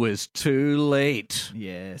 But it was too late.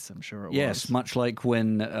 Yes, I'm sure it was. Yes, much like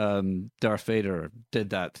when Darth Vader did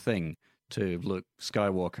that thing to Luke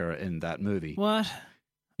Skywalker in that movie. What?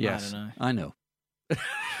 Yes, I don't know. I know.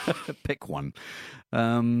 Pick one.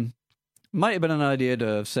 Might have been an idea to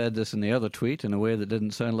have said this in the other tweet in a way that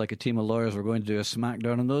didn't sound like a team of lawyers were going to do a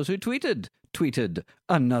smackdown on those who tweeted. Tweeted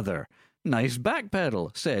another. Nice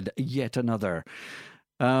backpedal, said yet another.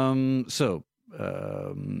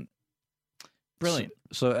 Brilliant.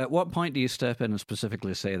 So at what point do you step in and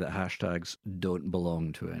specifically say that hashtags don't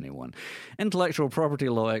belong to anyone? Intellectual property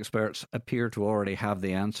law experts appear to already have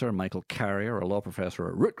the answer. Michael Carrier, a law professor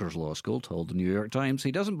at Rutgers Law School, told the New York Times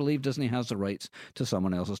he doesn't believe Disney has the rights to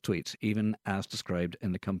someone else's tweets, even as described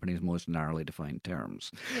in the company's most narrowly defined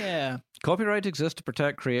terms. Yeah. Copyright exists to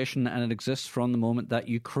protect creation, and it exists from the moment that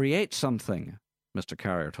you create something. Mr.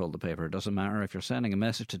 Carrier told the paper, it doesn't matter if you're sending a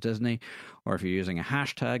message to Disney or if you're using a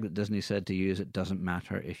hashtag that Disney said to use. It doesn't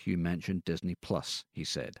matter if you mention Disney Plus, he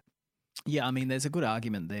said. Yeah, I mean, there's a good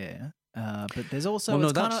argument there. But there's also,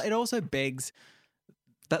 it also begs...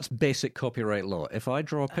 That's basic copyright law. If I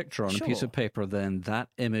draw a picture on a piece of paper, then that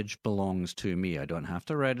image belongs to me. I don't have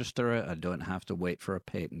to register it. I don't have to wait for a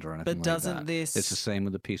patent or anything like that. But doesn't this... It's the same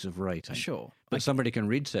with a piece of writing. Sure. But somebody can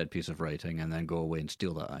read said piece of writing and then go away and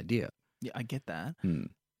steal that idea. Yeah, I get that.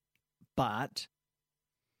 But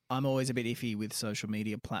I'm always a bit iffy with social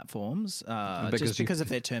media platforms just because of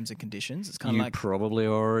their terms and conditions. It's kind of like... You probably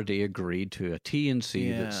already agreed to a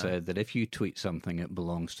T&C that said that if you tweet something, it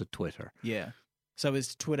belongs to Twitter. Yeah. So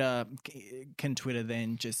can Twitter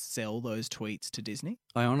then just sell those tweets to Disney?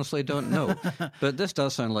 I honestly don't know. But this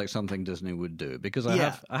does sound like something Disney would do because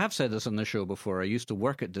I have said this on the show before. I used to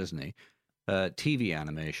work at Disney. TV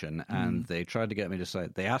animation, and they tried to get me to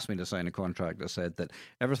sign. They asked me to sign a contract that said that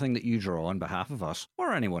everything that you draw on behalf of us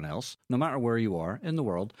or anyone else, no matter where you are in the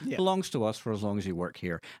world, belongs to us for as long as you work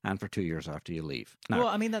here and for 2 years after you leave. Now, well,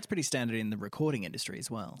 I mean, that's pretty standard in the recording industry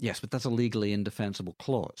as well. Yes, but that's a legally indefensible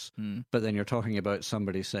clause. But then you're talking about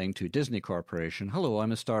somebody saying to Disney Corporation, "Hello,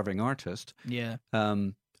 I'm a starving artist. Yeah. I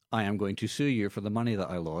am going to sue you for the money that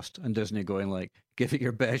I lost," and Disney going like, "Give it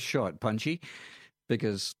your best shot, Punchy,"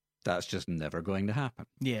 because that's just never going to happen.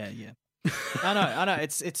 Yeah. I know.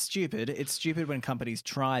 It's stupid. It's stupid when companies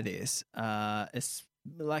try this. It's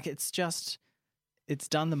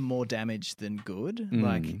done them more damage than good.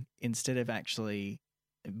 Like, instead of actually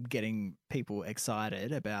getting people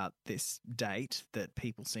excited about this date that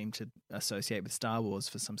people seem to associate with Star Wars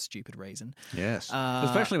for some stupid reason. Yes.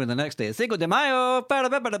 Especially when the next day is Cinco de Mayo. So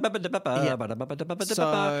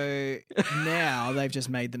now they've just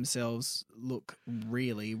made themselves look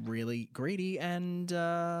really, really greedy and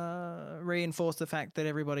reinforce the fact that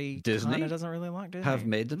everybody kind of doesn't really like Disney. Have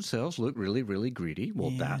made themselves look really, really greedy.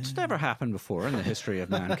 Well, that's never happened before in the history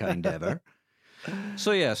of mankind ever.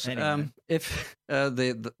 So yes, anyway. If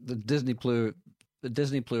the Disney Plu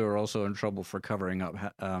are also in trouble for covering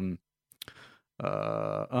up.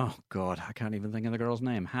 Oh God, I can't even think of the girl's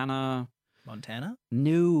name. Hannah Montana?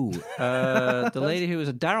 No, the lady who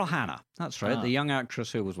was Daryl Hannah. That's right, the young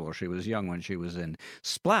actress who was she was young when she was in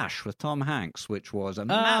Splash with Tom Hanks, which was a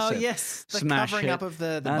massive the smash covering hit, up of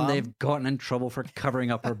the and bum. they've gotten in trouble for covering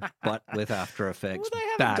up her butt with After Effects. Well, they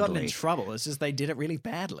haven't badly. gotten in trouble. It's just they did it really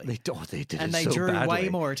badly. They did, and it they so drew badly. way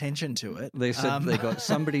more attention to it. They said they got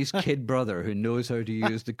somebody's kid brother who knows how to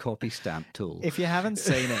use the copy stamp tool. If you haven't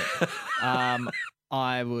seen it,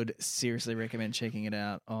 I would seriously recommend checking it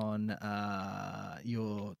out on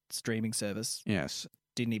your streaming service. Yes.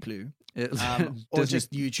 Disney Plus. Or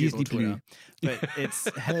just YouTube or Twitter. But it's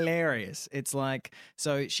hilarious. It's like,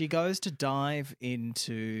 so she goes to dive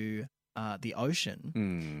into the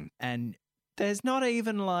ocean and there's not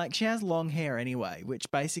even like, she has long hair anyway, which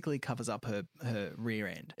basically covers up her rear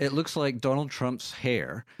end. It looks like Donald Trump's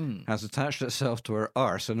hair has attached itself to her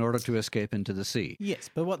arse in order to escape into the sea. Yes,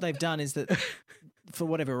 but what they've done is that for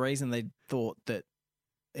whatever reason they thought that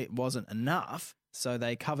it wasn't enough, so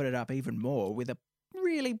they covered it up even more with a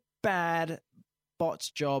really bad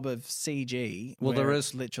botched job of CG. Well, there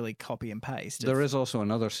is literally copy and paste. There is also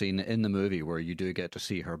another scene in the movie where you do get to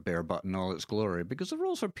see her bare butt in all its glory, because the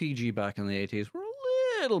rules for PG back in the 80s were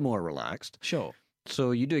a little more relaxed. Sure.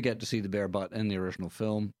 So you do get to see the bare butt in the original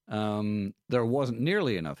film. There wasn't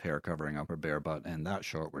nearly enough hair covering up her bare butt in that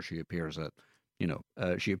shot where she appears at,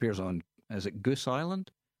 she appears on, is it Goose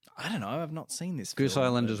Island? I don't know. I've not seen this Goose film,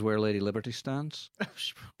 Island is where Lady Liberty stands.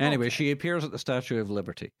 Anyway, she appears at the Statue of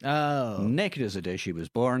Liberty. Oh. Naked as the day she was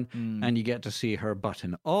born, and you get to see her butt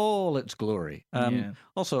in all its glory.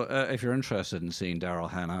 Also, if you're interested in seeing Daryl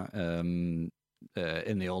Hannah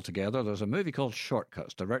in the Altogether, there's a movie called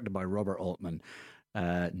Shortcuts, directed by Robert Altman.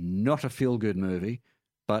 Not a feel-good movie,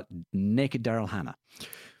 but naked Daryl Hannah.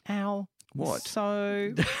 Ow. What?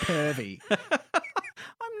 So pervy.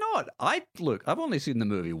 I'm not? I've only seen the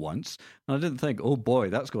movie once, and I didn't think, oh boy,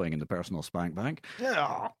 that's going in the personal spank bank.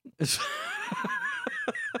 Yeah. It's,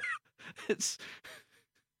 it's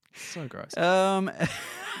So gross.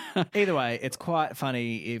 Either way, it's quite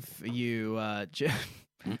funny if you.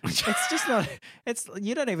 It's just not. It's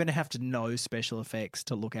you don't even have to know special effects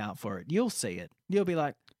to look out for it. You'll see it. You'll be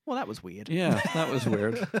like, "Well, that was weird." Yeah, that was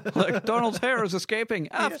weird. Like Donald's hair is escaping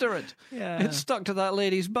after it. Yeah, it's stuck to that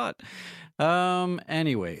lady's butt.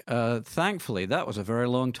 Anyway, thankfully that was a very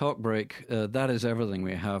long talk break. That is everything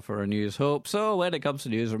we have for our news. Hope so. When it comes to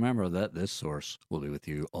news, remember that this source will be with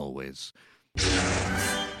you always.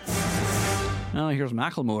 Now here's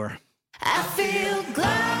Macklemore. I feel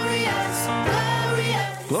glorious,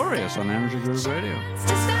 glorious. Glorious on Energy Groove Radio. To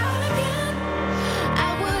start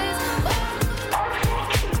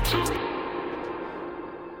again,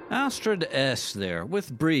 Astrid S. there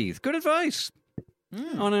with Breathe. Good advice.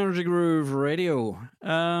 On Energy Groove Radio.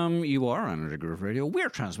 You are on Energy Groove Radio. We're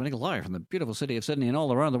transmitting live from the beautiful city of Sydney and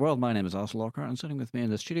all around the world. My name is Alister Lockhart, and sitting with me in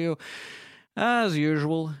the studio, as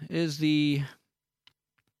usual, is the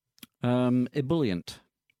ebullient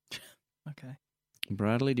Okay.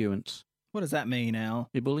 Bradley Dewance. What does that mean, Al?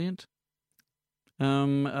 Ebullient?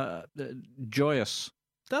 Joyous.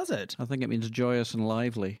 Does it? I think it means joyous and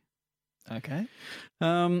lively. Okay.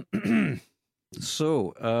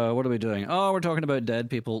 So, what are we doing? Oh, we're talking about dead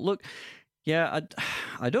people. Look, yeah,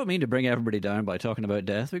 I don't mean to bring everybody down by talking about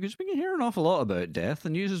death, because we can hear an awful lot about death. The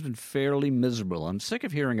news has been fairly miserable. I'm sick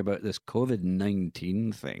of hearing about this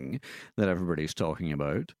COVID-19 thing that everybody's talking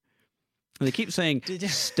about. They keep saying,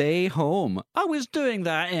 stay home. I was doing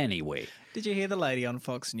that anyway. Did you hear the lady on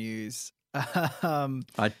Fox News?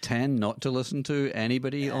 I tend not to listen to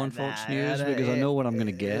anybody on Fox News because I know what I'm going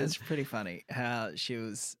to get. It's pretty funny how she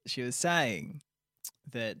was saying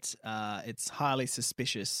that it's highly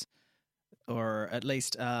suspicious, or at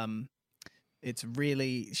least it's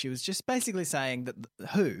really, she was just basically saying that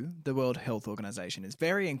the World Health Organization, is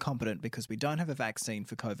very incompetent because we don't have a vaccine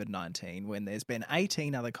for COVID-19 when there's been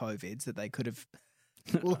 18 other COVIDs that they could have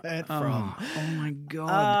learned from. Oh my God.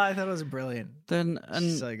 I thought it was brilliant. And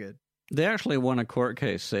so good. They actually won a court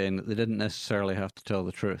case saying that they didn't necessarily have to tell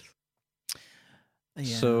the truth.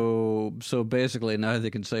 Yeah. So basically now they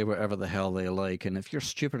can say whatever the hell they like, and if you're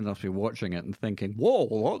stupid enough to be watching it and thinking, "Whoa,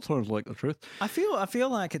 well, that sounds like the truth," I feel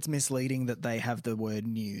like it's misleading that they have the word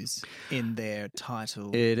news in their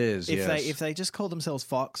title. It is. If they just call themselves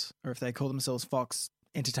Fox, or if they call themselves Fox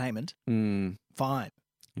Entertainment, fine.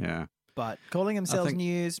 Yeah. But calling themselves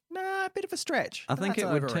news, a bit of a stretch. I think it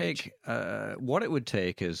would take, what it would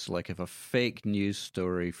take is like if a fake news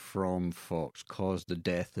story from Fox caused the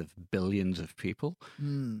death of billions of people,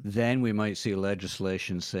 then we might see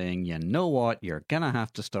legislation saying, you know what, you're going to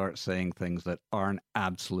have to start saying things that aren't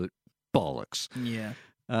absolute bollocks. Yeah.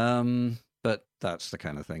 But that's the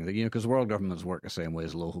kind of thing that, because world governments work the same way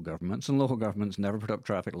as local governments, and local governments never put up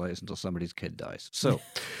traffic lights until somebody's kid dies. So,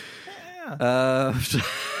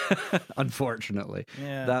 unfortunately,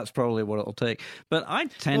 that's probably what it'll take. But I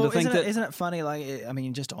tend to think isn't it funny? Like, I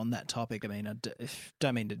mean, just on that topic, I mean, I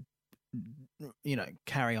don't mean to,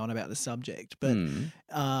 carry on about the subject, but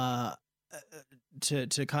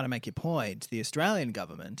to kind of make your point, the Australian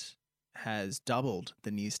government has doubled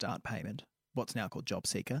the New Start payment, what's now called Job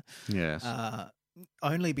Seeker. Yes.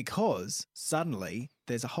 Only because suddenly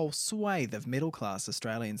there's a whole swathe of middle-class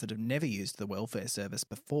Australians that have never used the welfare service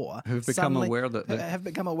before who've become aware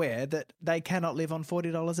that they cannot live on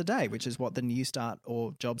 $40 a day, which is what the New Start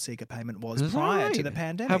or Job Seeker payment was prior to the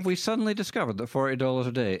pandemic. Have we suddenly discovered that $40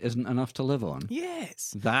 a day isn't enough to live on?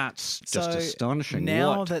 Yes. That's just astonishing.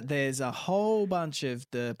 Now that there's a whole bunch of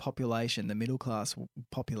the population, the middle-class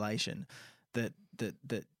population, that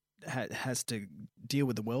has to deal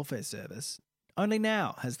with the welfare service, only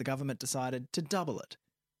now has the government decided to double it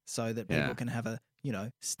so that people can have a,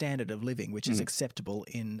 standard of living which is acceptable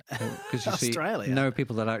in Australia. See, now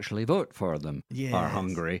people that actually vote for them are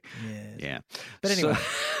hungry. Yes. Yeah. But anyway,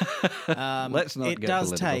 let's not get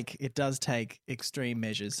political. It does take extreme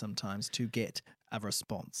measures sometimes to get a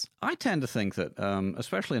response. I tend to think that,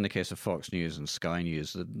 especially in the case of Fox News and Sky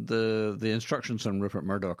News, the instructions on Rupert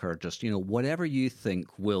Murdoch are just, whatever you think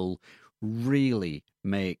will really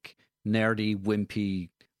make nerdy, wimpy,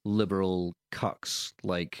 liberal cucks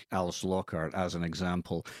like Alice Lockhart, as an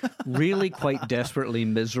example, really quite desperately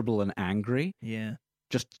miserable and angry. Yeah.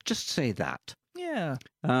 Just say that. Yeah.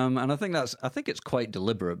 And I think it's quite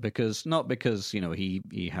deliberate, because not because he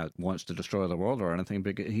wants to destroy the world or anything,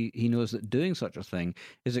 but he knows that doing such a thing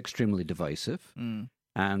is extremely divisive,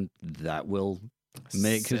 and that will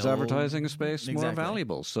make his advertising space more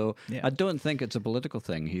valuable. So I don't think it's a political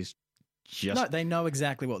thing. He's No, they know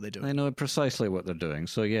exactly what they're doing. They know precisely what they're doing.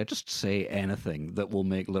 So, yeah, just say anything that will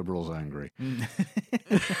make liberals angry.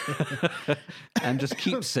 And just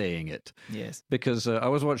keep saying it. Yes. Because I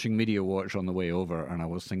was watching Media Watch on the way over, and I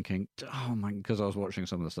was thinking, oh my, because I was watching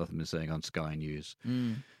some of the stuff I've been saying on Sky News.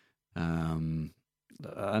 And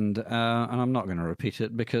I'm not going to repeat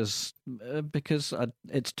it because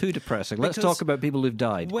it's too depressing. Let's talk about people who've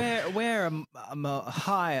died. We're a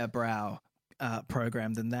higher brow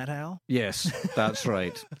program than that, Al. Yes, that's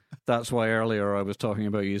right. That's why earlier I was talking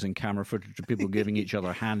about using camera footage of people giving each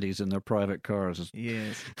other handies in their private cars.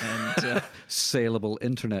 Yes, and saleable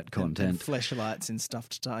internet content. And fleshlights in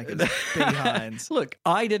stuffed tigers. behinds. Look,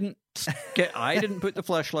 I didn't put the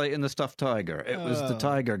fleshlight in the stuffed tiger. It was the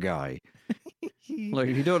tiger guy. Look,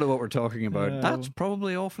 if you don't know what we're talking about, that's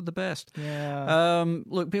probably all for the best. Yeah.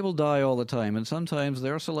 Look, people die all the time, and sometimes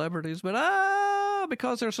they're celebrities, but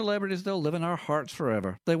because they're celebrities, they'll live in our hearts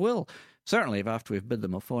forever. They will. Certainly, if after we've bid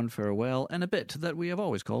them a fond farewell in a bit that we have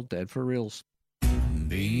always called Dead for Reals.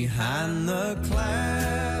 Behind the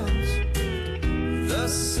clouds, the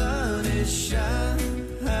sun is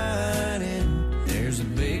shining. There's a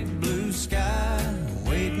big blue sky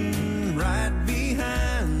waiting right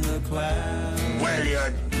behind the clouds. Well,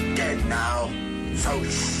 you're dead now, so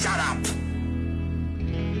shut up.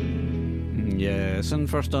 Yes, and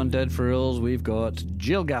first on Dead for Reals, we've got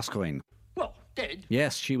Jill Gascoigne. Well, dead?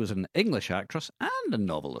 Yes, she was an English actress and a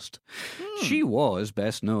novelist. She was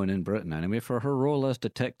best known in Britain, anyway, for her role as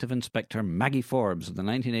Detective Inspector Maggie Forbes in the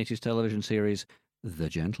 1980s television series The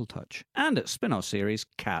Gentle Touch, and its spin-off series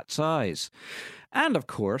Cat's Eyes. And, of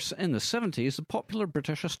course, in the 70s, the popular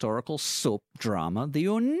British historical soap drama The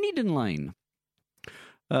Oneiden Line.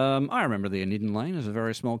 I remember the Oneiden Line as a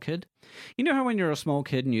very small kid. You know how when you're a small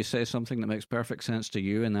kid and you say something that makes perfect sense to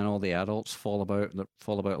you, and then all the adults fall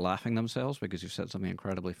about laughing themselves because you've said something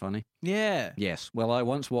incredibly funny? Yeah. Yes. Well, I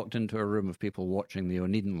once walked into a room of people watching the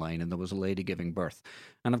Oneiden Line, and there was a lady giving birth.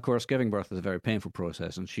 And of course, giving birth is a very painful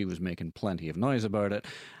process, and she was making plenty of noise about it.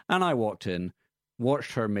 And I walked in,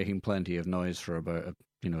 watched her making plenty of noise for about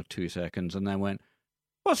 2 seconds, and then went,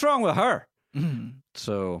 "What's wrong with her?"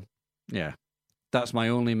 So, yeah. That's my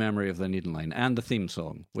only memory of the Oneiden Line, and the theme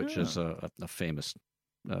song, which is a famous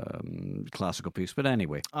classical piece. But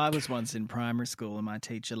anyway. I was once in primary school and my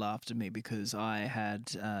teacher laughed at me because I had,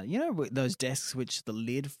 those desks which the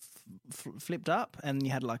lid flipped up and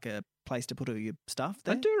you had like a place to put all your stuff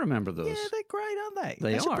there. I do remember those. Yeah, they're great, aren't they?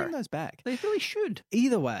 They should are. bring those back. They really should.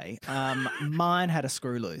 Either way, mine had a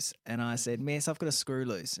screw loose and I said, "Miss, I've got a screw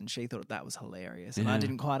loose." And she thought that was hilarious. And I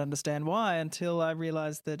didn't quite understand why until I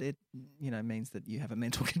realised that it, means that you have a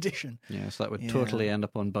mental condition. Yes, that would totally end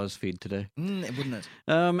up on BuzzFeed today. Wouldn't it?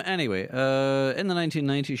 Anyway, in the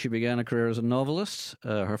 1990s, she began a career as a novelist.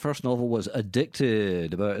 Her first novel was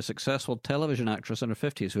Addicted, about a successful television actress in her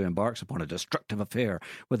 50s who embarks upon a destructive affair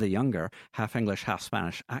with a younger, half-English,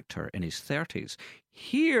 half-Spanish actor in his 30s.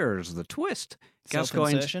 Here's the twist.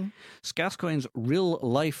 Gascoigne's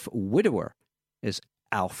real-life widower is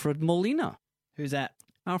Alfred Molina. Who's that?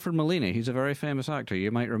 Alfred Molina, he's a very famous actor.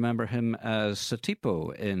 You might remember him as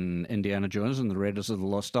Satipo in Indiana Jones and the Raiders of the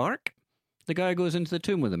Lost Ark. The guy goes into the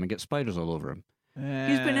tomb with him and gets spiders all over him.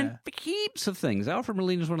 He's been in heaps of things. Alfred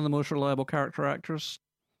Molina is one of the most reliable character actors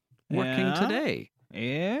working today.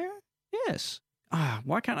 Yeah? Yes.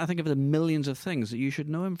 Why can't I think of the millions of things that you should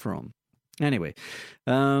know him from? Anyway,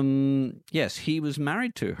 yes, he was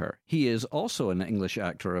married to her. He is also an English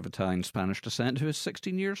actor of Italian-Spanish descent who is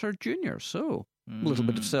 16 years her junior. So, a little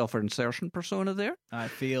bit of self-insertion persona there. I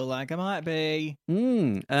feel like I might be.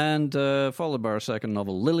 And followed by our second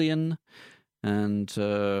novel, Lillian. And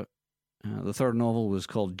the third novel was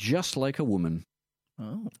called Just Like a Woman.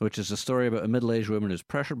 Which is a story about a middle-aged woman who's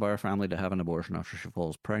pressured by her family to have an abortion after she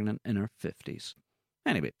falls pregnant in her 50s.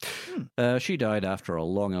 Anyway, she died after a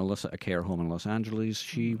long illness at a care home in Los Angeles.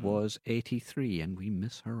 She was 83, and we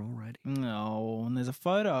miss her already. No, and there's a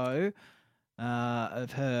photo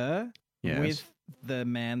of her with the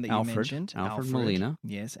man that you mentioned. Alfred Molina.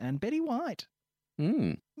 Yes, and Betty White.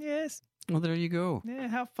 Yes. Well, there you go. Yeah,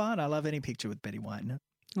 how fun. I love any picture with Betty White in it.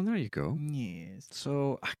 Well, there you go. Yes.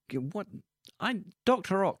 So,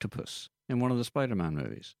 Dr. Octopus in one of the Spider-Man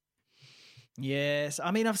movies. Yes,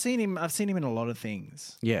 I mean I've seen him in a lot of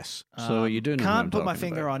things. Yes, so you do know. Can't put my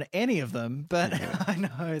finger on any of them, but I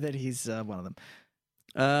know that he's one of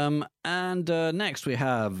them. And next we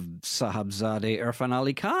have Sahabzadeh Irfan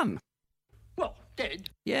Ali Khan. Well, dead?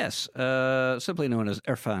 Yes, simply known as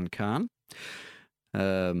Irfan Khan,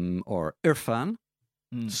 or Irfan.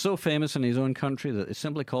 So famous in his own country that they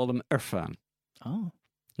simply called him Irfan. Oh,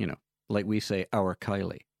 like we say our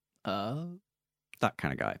Kylie. Oh. That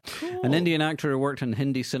kind of guy. An Indian actor who worked in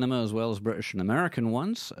Hindi cinema as well as British and American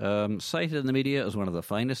ones. Cited in the media as one of the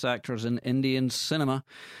finest actors in Indian cinema.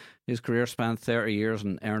 His career spanned 30 years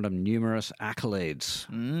and earned him numerous accolades.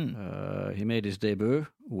 He made his debut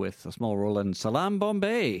with a small role in Salam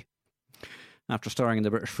Bombay. After starring in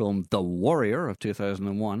the British film The Warrior of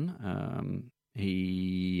 2001,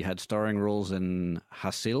 he had starring roles in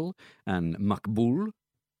Hasil and Makbul.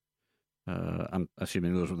 I'm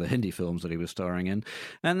assuming those were the Hindi films that he was starring in.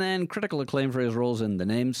 And then critical acclaim for his roles in The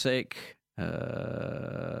Namesake,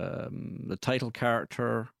 the title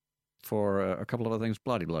character for a couple of other things,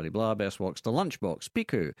 blah, Best Walks, The Lunchbox,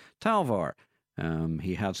 Piku, Talvar.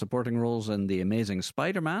 He had supporting roles in The Amazing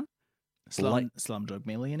Spider-Man, Slumdog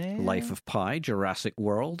Millionaire, Life of Pi, Jurassic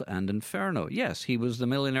World, and Inferno. Yes, he was the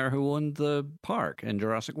millionaire who owned the park in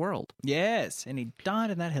Jurassic World. Yes, and he died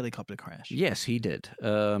in that helicopter crash. Yes, he did.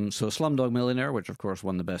 So Slumdog Millionaire, which of course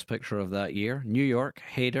won the Best Picture of that year. New York,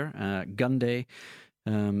 Hader, Gunday.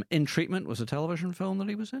 In Treatment was a television film that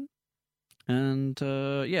he was in. And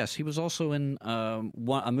yes, he was also in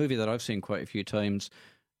a movie that I've seen quite a few times,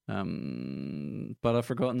 but I've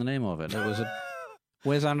forgotten the name of it. It was a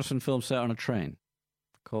Wes Anderson film set on a train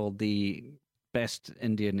called The Best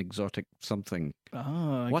Indian Exotic Something.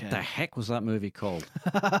 Oh, okay. What the heck was that movie called?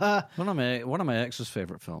 one of my ex's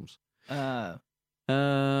favorite films.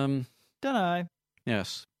 Don't know.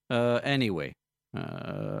 Yes. Anyway,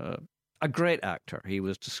 a great actor. He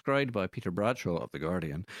was described by Peter Bradshaw of The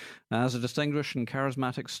Guardian as a distinguished and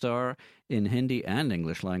charismatic star in Hindi and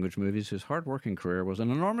English language movies whose hard-working career was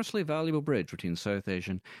an enormously valuable bridge between South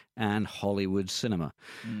Asian and Hollywood cinema.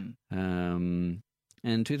 In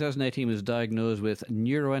 2018, he was diagnosed with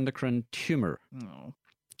neuroendocrine tumor. Oh.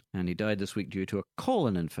 And he died this week due to a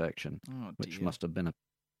colon infection, which dear. must have been a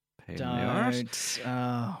pain in the arse.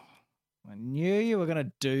 Oh, I knew you were going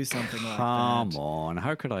to do something like that. Come on,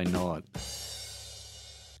 how could I not?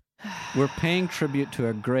 We're paying tribute to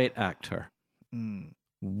a great actor.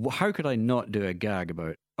 How could I not do a gag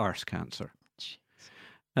about arse cancer?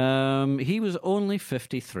 He was only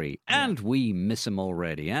 53, and we miss him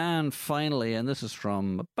already. And finally, and this is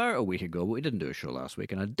from about a week ago, but we didn't do a show last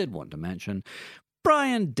week, and I did want to mention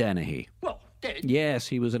Brian Dennehy. Well, Yes,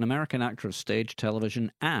 he was an American actor of stage,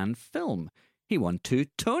 television, and film. He won 2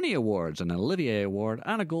 Tony Awards, an Olivier Award,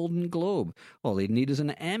 and a Golden Globe. All he'd need is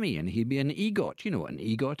an Emmy, and he'd be an EGOT. You know what an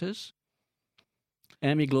EGOT is?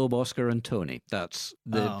 Emmy, Globe, Oscar, and Tony. That's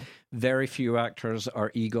the very few actors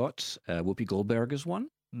are EGOTs. Whoopi Goldberg is one.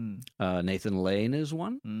 Nathan Lane is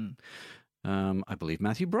one. I believe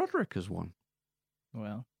Matthew Broderick is one.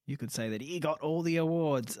 Well, you could say that he got all the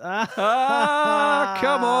awards. Come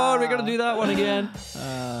on, we're going to do that one again.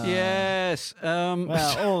 Yes. Well,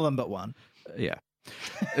 all of them but one. Yeah.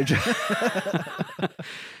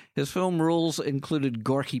 His film roles included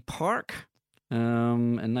Gorky Park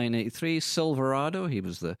in 1983, Silverado, he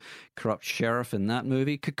was the corrupt sheriff in that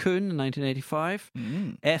movie, Cocoon in 1985,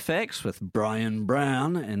 FX with Brian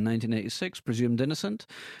Brown in 1986, Presumed Innocent,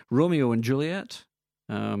 Romeo and Juliet,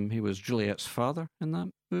 he was Juliet's father in that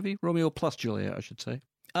movie, Romeo plus Juliet, I should say.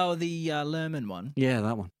 Oh, the Lerman one. Yeah,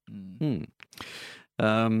 that one.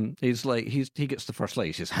 He's like he gets the first line.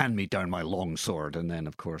 He says, "Hand me down my long sword," and then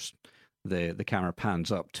of course the camera pans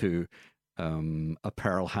up to a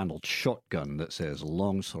pearl-handled shotgun that says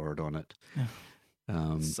 "longsword" on it.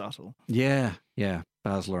 Subtle. Yeah.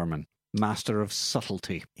 Baz Luhrmann, master of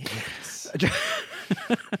subtlety. Yes.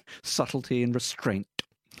 Subtlety and restraint.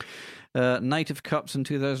 Knight of Cups in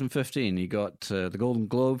 2015. He got the Golden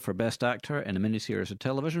Globe for Best Actor in a miniseries of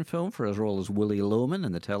television film for his role as Willie Loman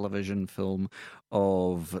in the television film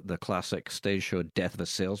of the classic stage show Death of a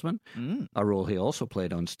Salesman, a role he also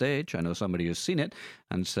played on stage. I know somebody who's seen it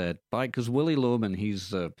and said, because Willie Loman,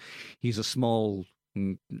 he's a small,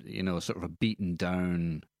 sort of a beaten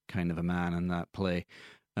down kind of a man in that play,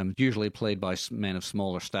 usually played by men of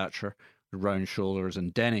smaller stature, round shoulders,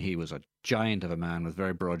 and Dennehy was a giant of a man with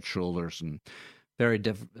very broad shoulders and very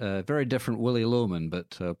different Willie Loman,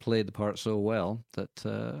 but played the part so well that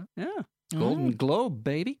Golden Globe,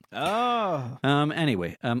 baby.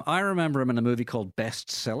 Anyway, I remember him in a movie called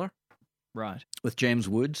Bestseller. Right. With James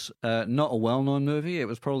Woods. Not a well-known movie. It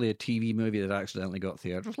was probably a TV movie that accidentally got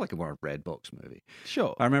theatre. It was like a more Redbox movie.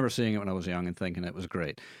 Sure. I remember seeing it when I was young and thinking it was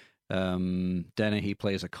great. Dennehy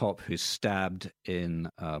plays a cop who's stabbed in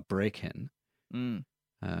a break-in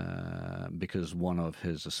because one of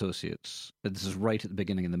his associates, this is right at the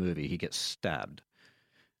beginning of the movie, he gets stabbed.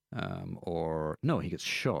 He gets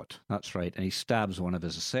shot. That's right. And he stabs one of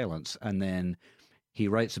his assailants, and then he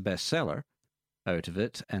writes a bestseller out of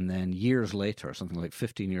it, and then years later, something like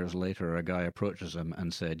 15 years later, a guy approaches him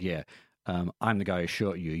and said, I'm the guy who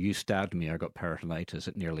shot you. You stabbed me. I got peritonitis.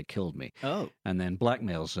 It nearly killed me. Oh. And then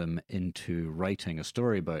blackmails him into writing a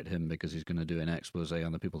story about him because he's going to do an expose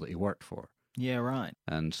on the people that he worked for. Yeah, right.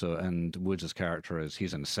 And Woods' character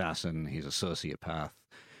he's an assassin. He's a sociopath.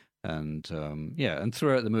 And and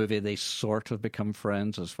throughout the movie, they sort of become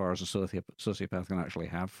friends as far as a sociopath can actually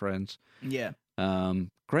have friends. Yeah.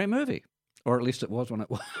 Great movie. Or at least it was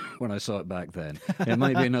when I saw it back then. It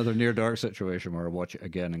might be another Near Dark situation where I watch it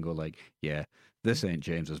again and go like, yeah, this ain't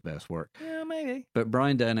James's best work. Yeah, maybe. But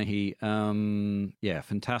Brian Dennehy,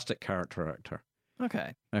 fantastic character actor.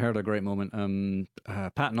 Okay. I heard a great moment.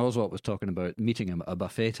 Patton Oswalt was talking about meeting him at a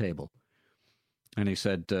buffet table. And he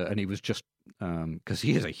said, and he was just, because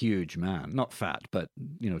he is a huge man, not fat, but,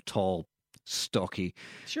 tall, stocky.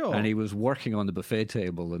 Sure. And he was working on the buffet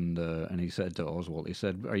table, and he said to Oswald, he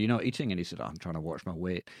said, "Are you not eating?" And he said, "I'm trying to watch my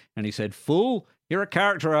weight." And he said, "Fool, you're a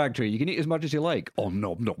character actor. You can eat as much as you like." Oh,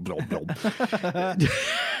 no.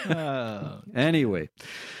 Oh. Anyway,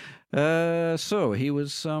 so he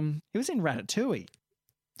was... He was in Ratatouille.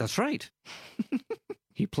 That's right.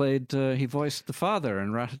 He voiced the father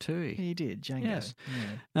in Ratatouille. He did, Django. Yes.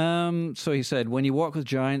 Yeah. So he said, when you walk with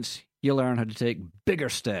giants, you learn how to take bigger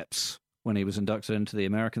steps. When he was inducted into the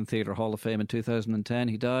American Theatre Hall of Fame in 2010,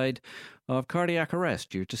 he died of cardiac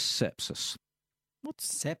arrest due to sepsis. What's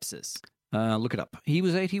sepsis? Look it up. He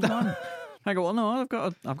was 81. I go, well, no, I've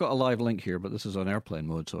got a live link here, but this is on airplane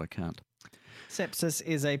mode, so I can't. Sepsis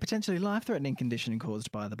is a potentially life-threatening condition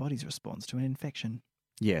caused by the body's response to an infection.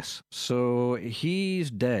 Yes, so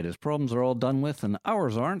he's dead. His problems are all done with, and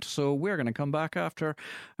ours aren't, so we're going to come back after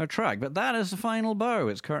a track. But that is the final bow.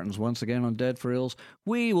 It's curtains once again on Dead for Ills.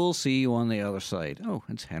 We will see you on the other side. Oh,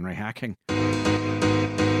 it's Henry Hacking.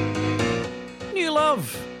 New Love,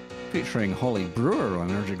 featuring Holly Brewer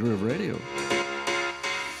on Energy Groove Radio.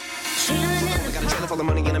 I got a trailer full of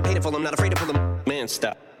money and I'm paid it full. I'm not afraid to pull them. Man,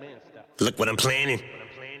 stop. Look what I'm planning.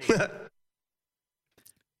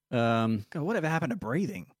 God, whatever happened to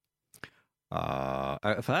breathing? Out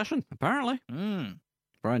of fashion, apparently. Mm.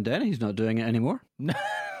 Brian Dennehy's not doing it anymore.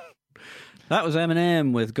 That was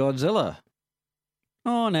Eminem with Godzilla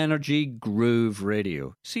on Energy Groove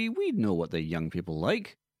Radio. See, we know what the young people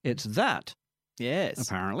like. It's that, Yes.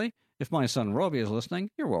 apparently. If my son Robbie is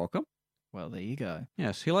listening, you're welcome. Well, there you go.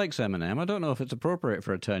 Yes, he likes Eminem. I don't know if it's appropriate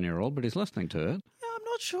for a 10-year-old, but he's listening to it. Yeah, I'm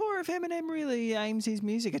not sure if Eminem really aims his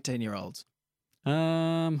music at 10-year-olds.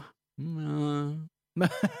 That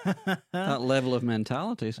level of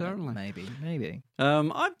mentality, certainly. Maybe.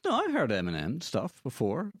 I've heard Eminem stuff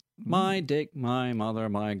before. My dick, my mother,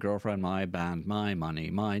 my girlfriend, my band, my money,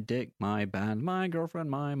 my dick, my band, my girlfriend,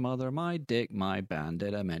 my mother, my dick, my band.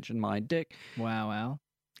 Did I mention my dick? Wow.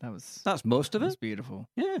 That's most of That was it. beautiful.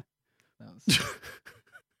 Yeah. That was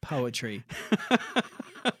poetry.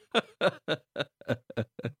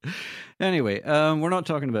 Anyway, we're not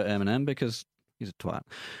talking about Eminem because he's a twat.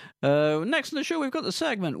 Next in the show, we've got the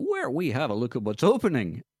segment where we have a look at what's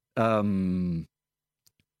opening. Anywhere?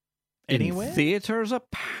 In theatres,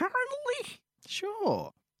 apparently.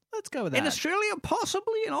 Sure. Let's go with that. In Australia,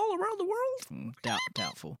 possibly, and all around the world.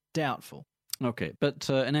 Doubtful. Okay, but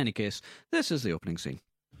in any case, this is the opening scene.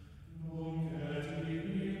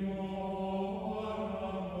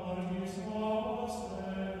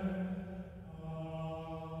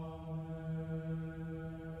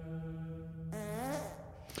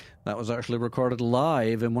 That was actually recorded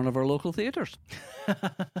live in one of our local theatres.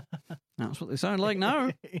 That's what they sound like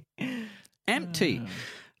now. Empty.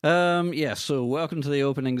 So welcome to the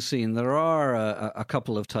opening scene. There are a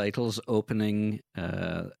couple of titles opening,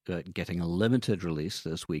 getting a limited release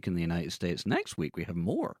this week in the United States. Next week we have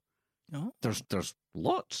more. Oh. There's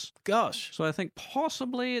lots. Gosh. So I think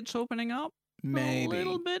possibly it's opening up Maybe. a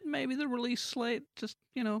little bit. Maybe the release slate just,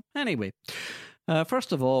 Anyway,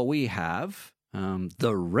 first of all, we have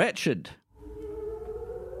The Wretched.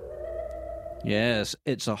 Yes,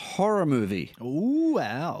 it's a horror movie. Ooh,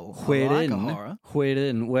 wow. I like a horror.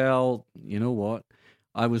 Wherein, well, you know what?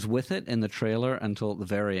 I was with it in the trailer until at the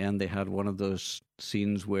very end they had one of those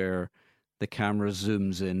scenes where the camera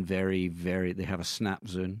zooms in they have a snap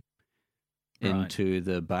zoom into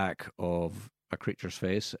the back of a creature's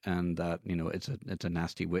face, and that, it's a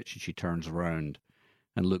nasty witch, and she turns around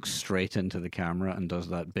and looks straight into the camera and does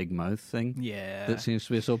that big mouth thing. Yeah. That seems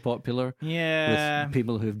to be so popular. Yeah. With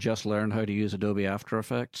people who've just learned how to use Adobe After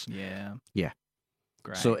Effects. Yeah. Yeah.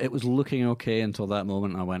 Great. So it was looking okay until that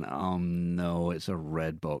moment. I went, oh no, it's a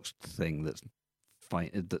red box thing that's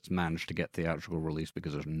managed to get theatrical release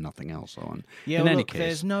because there's nothing else on. Yeah, in any look, case,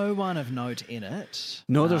 there's no one of note in it.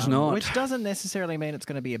 No, there's not. Which doesn't necessarily mean it's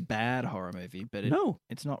going to be a bad horror movie, but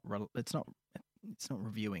it's not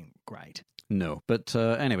reviewing great. No, but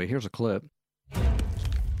anyway, here's a clip.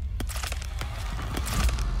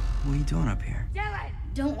 What are you doing up here?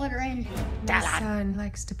 Don't let her in. My son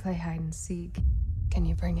likes to play hide and seek. Can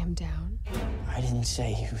you bring him down? I didn't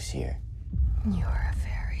say he was here. You're a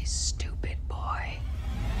very stupid boy.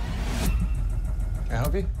 Can I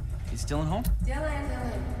help you? Is Dylan home?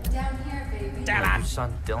 Dylan, down here, baby. Your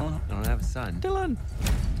son Dylan? I don't have a son. Dylan.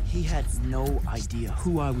 He had no idea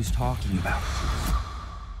who I was talking about.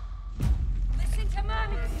 Listen to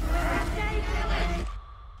mommy. Stay, Dylan.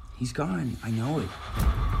 He's gone. I know it.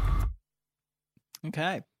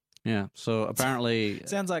 Okay. Yeah, so apparently...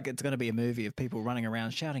 Sounds like it's going to be a movie of people running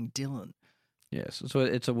around shouting Dylan. Yes, so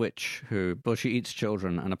it's a witch who... Well, she eats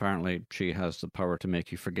children, and apparently she has the power to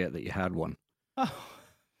make you forget that you had one. Oh,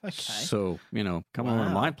 okay. So, come over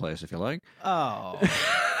to my place if you like. Oh.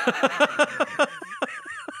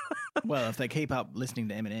 Well, if they keep up listening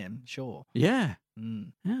to Eminem, sure. Yeah.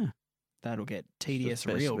 Yeah. That'll get tedious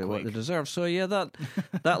That's real basically quick. what they deserve. So, yeah,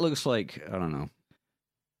 that looks like... I don't know.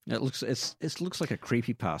 It looks like a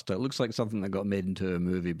creepypasta. It looks like something that got made into a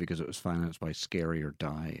movie because it was financed by Scary or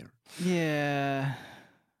Die. Yeah.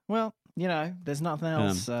 Well, there's nothing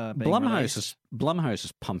else being released. Blumhouse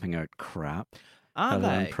is pumping out crap Are at an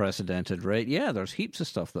they? unprecedented rate. Yeah, there's heaps of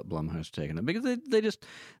stuff that Blumhouse taking it because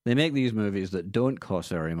they make these movies that don't cost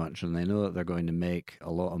very much and they know that they're going to make a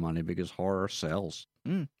lot of money because horror sells.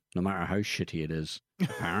 No matter how shitty it is,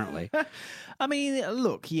 apparently. I mean,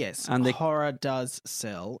 look, yes, And horror does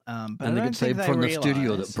sell, but and I they don't could say think they from the studio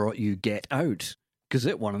realise- that brought you Get Out because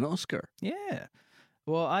it won an Oscar. Yeah.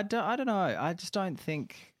 Well, I don't know. I just don't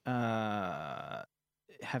think having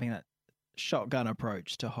that shotgun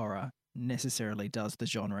approach to horror necessarily does the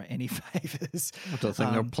genre any favors. I don't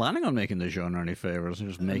think they're planning on making the genre any favors. They're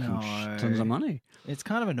just making tons of money. It's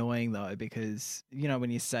kind of annoying though because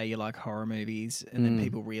when you say you like horror movies and then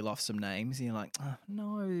people reel off some names and you're like, oh,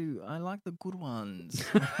 no, I like the good ones.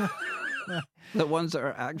 The ones that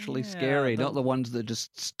are actually scary, not the ones that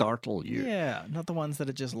just startle you. Yeah, not the ones that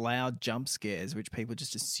are just loud jump scares, which people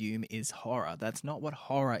just assume is horror. That's not what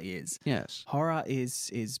horror is. Yes. Horror is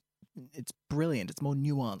it's brilliant. It's more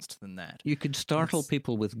nuanced than that. You could startle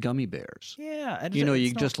people with gummy bears. Yeah, and You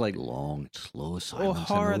it's not- just like long, slow silence. or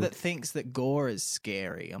horror and that thinks that gore is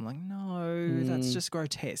scary. I'm like, no, that's just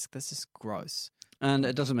grotesque. That's just gross. And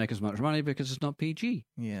it doesn't make as much money because it's not PG.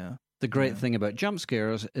 Yeah. The great thing about jump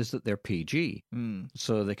scares is that they're PG,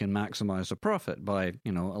 so they can maximize the profit by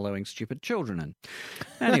allowing stupid children in.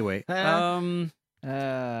 Anyway, so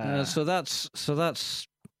that's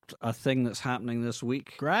a thing that's happening this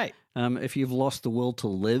week. Great. If you've lost the will to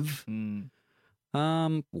live,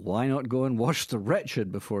 why not go and watch The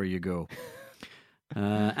Wretched before you go?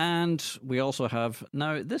 And we also have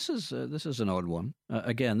now. This is an odd one.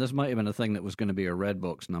 Again, this might have been a thing that was going to be a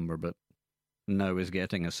Redbox number, but now is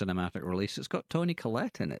getting a cinematic release. It's got Toni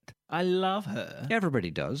Collette in it. I love her. Everybody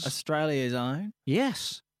does. Australia's own.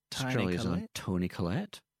 Yes, Toni Australia's own Collette. Toni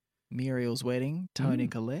Collette. Muriel's Wedding, Toni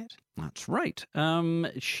Collette. That's right.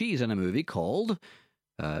 She's in a movie called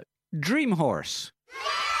Dream Horse.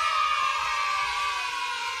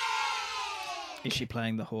 Is she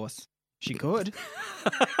playing the horse? She could.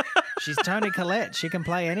 She's Toni Collette. She can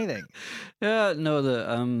play anything.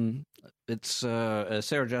 No, it's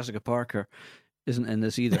Sarah Jessica Parker isn't in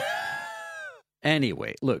this either.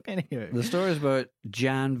 Anyway, look. Anywho. The story is about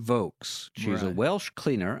Jan Vokes. She's a Right. Welsh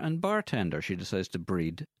cleaner and bartender. She decides to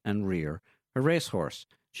breed and rear a racehorse.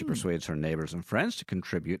 She persuades her neighbours and friends to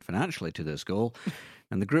contribute financially to this goal,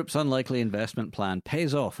 and the group's unlikely investment plan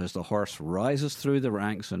pays off as the horse rises through the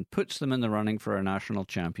ranks and puts them in the running for a national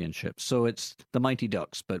championship. So it's the Mighty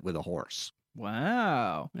Ducks, but with a horse.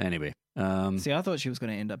 Wow. Anyway. See, I thought she was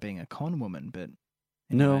going to end up being a con woman, but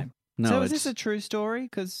No. anyway. No, So is it's- this a true story?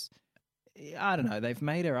 Because I don't know. They've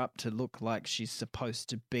made her up to look like she's supposed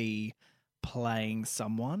to be playing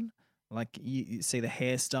someone. Like you see the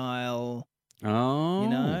hairstyle,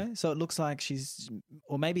 Oh. So it looks like she's,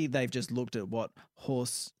 or maybe they've just looked at what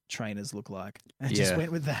horse trainers look like and just Yeah.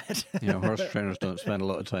 went with that. Horse trainers don't spend a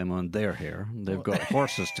lot of time on their hair. They've got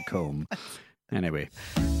horses to comb. Anyway.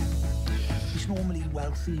 It's normally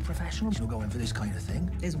wealthy professionals who go in for this kind of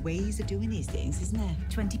thing. There's ways of doing these things, isn't there?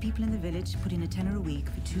 20 people in the village put in a tenner a week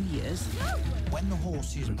for 2 years. When the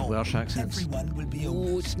horse is born, Welsh accents. everyone will be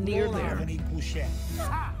Oh, it's near all there. have an equal share.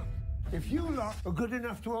 If you lot are good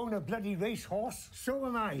enough to own a bloody racehorse, so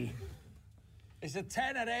am I. It's a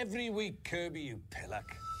tenner every week, Kirby, you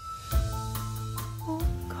pillock. Oh,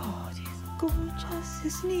 God, he's gorgeous,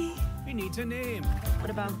 isn't he? He needs a name. What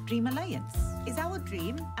about Dream Alliance? Is our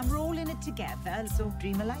dream, and we're all in it together, so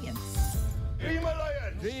Dream Alliance. Dream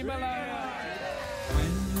Alliance! Dream Alliance!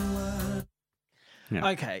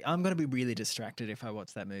 Yeah. Okay, I'm going to be really distracted if I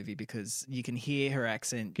watch that movie because you can hear her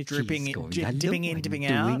accent She's dripping in, going, dipping in, "Hello, dipping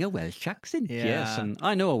I'm out. doing a Welsh accent. Yeah. Yes, and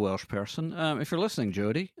I know a Welsh person. If you're listening,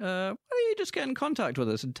 Jodie, why don't you just get in contact with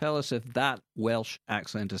us and tell us if that Welsh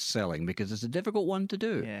accent is selling, because it's a difficult one to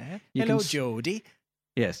do. Yeah. You Hello, can Jodie.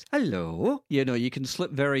 Yes. Hello. You know, you can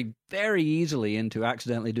slip very, very easily into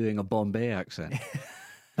accidentally doing a Bombay accent.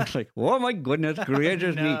 It's like, oh my goodness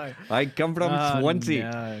gracious me. No. I come from Swansea.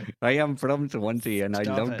 No. I am from Swansea and I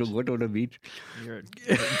Stop love it. to go to the beach. You're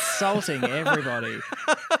insulting everybody.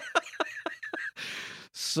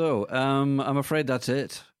 So, I'm afraid that's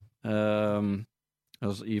it. You've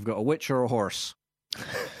got a witch or a horse.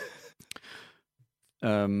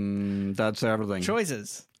 That's everything.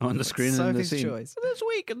 Choices. On the screen and the Sophie's scene. choice. This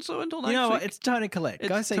week, and so until next You know week. what? It's Tony Collette.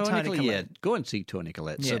 Go It's see Tony Collette. Yeah, go and see Tony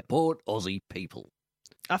Collette. Yeah. Support Aussie people.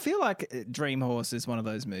 I feel like Dream Horse is one of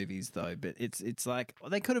those movies, though. But it's like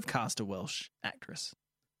they could have cast a Welsh actress,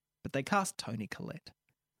 but they cast Tony Collette.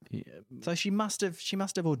 Yeah. So she must have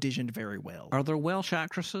auditioned very well. Are there Welsh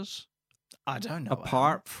actresses I don't know.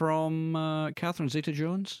 apart from Catherine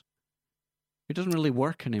Zeta-Jones? Who doesn't really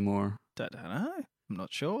work anymore. Don't know. I'm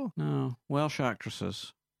not sure. No, Welsh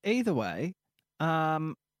actresses. Either way,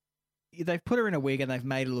 they've put her in a wig and they've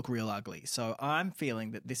made her look real ugly. So I'm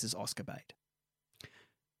feeling that this is Oscar bait.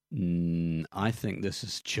 I think this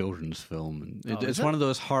is children's film. Oh, It's is it? one of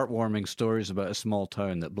those heartwarming stories about a small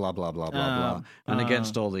town that blah, blah, blah, blah, blah. And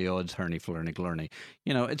against all the odds, hurny, flurny.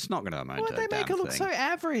 You know, it's not going to amount Why to would a they make damn her look thing. so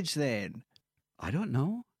average then? I don't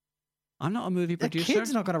know. I'm not a movie A producer.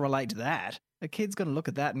 kid's not going to relate to that. A kid's going to look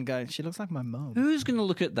at that and go, she looks like my mum. Who's going to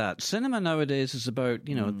look at that? Cinema nowadays is about,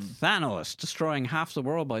 Thanos destroying half the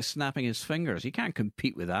world by snapping his fingers. You can't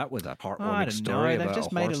compete with that with a I heartwarming don't story know. They've about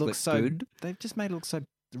just a made horse it look that's so. good. They've just made it look so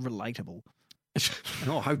relatable.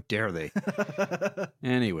 Oh, how dare they?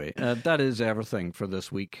 Anyway, that is everything for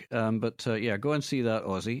this week. But yeah, go and see that,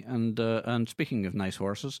 Aussie. And speaking of nice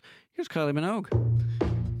horses, here's Kylie Minogue.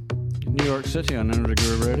 New York City on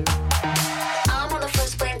Underground Radio. I'm on the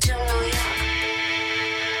first plane to New York.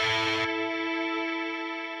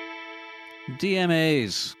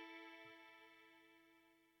 DMAs.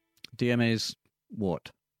 DMAs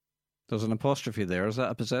what? There's an apostrophe there. Is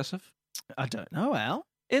that a possessive? I don't know, Al.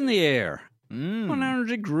 In the air. On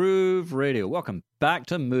Energy Groove Radio. Welcome back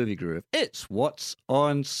to Movie Groove. It's what's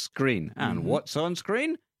on screen. And what's on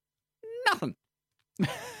screen? Nothing.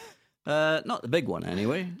 Not the big one,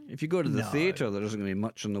 anyway. If you go to the theatre, there isn't going to be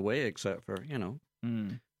much in the way except for,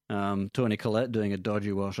 Tony Collette doing a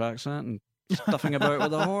dodgy Welsh accent and stuffing about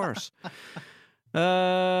with a horse.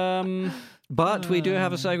 But we do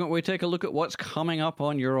have a segment where we take a look at what's coming up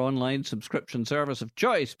on your online subscription service of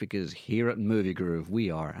choice, because here at Movie Groove,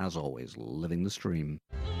 we are, as always, living the stream.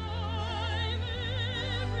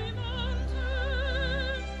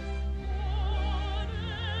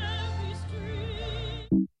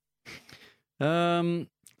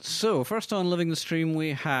 So first on Living the Stream,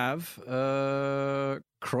 we have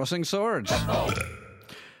Crossing Swords.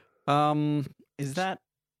 Is that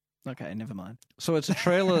okay? Never mind. So it's a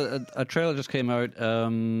trailer. A trailer just came out.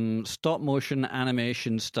 Stop motion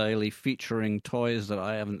animation styley, featuring toys that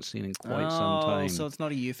I haven't seen in quite some time. So it's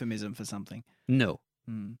not a euphemism for something. No.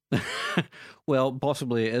 Well,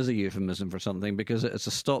 possibly it is a euphemism for something, because it's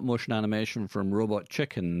a stop motion animation from Robot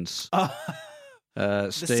Chickens.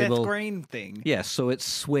 The stable. Seth Green thing. Yes, so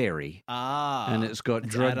it's sweary. And it's got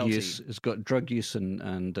drug adulty. use. It's got drug use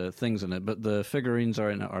and things in it. But the figurines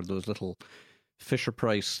are those little Fisher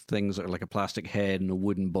Price things that are like a plastic head and a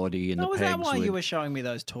wooden body and Oh, the was pegs. that why with... you were showing me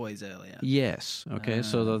those toys earlier? Yes. Okay.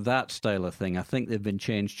 So that style of thing, I think they've been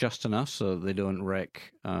changed just enough so they don't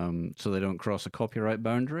wreck, so they don't cross a copyright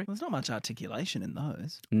boundary. There's not much articulation in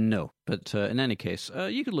those. No, but in any case,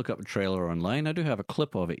 you could look up a trailer online. I do have a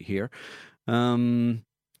clip of it here.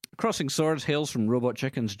 Crossing Swords hails from Robot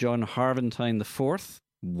Chicken's John Harventine IV.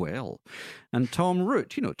 Well, and Tom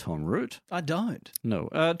Root. You know Tom Root? I don't. No.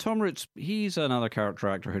 Tom Root's, he's another character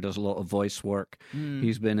actor who does a lot of voice work.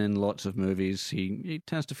 He's been in lots of movies. He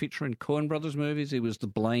tends to feature in Coen Brothers movies. He was the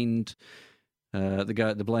blind,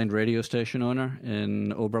 the blind radio station owner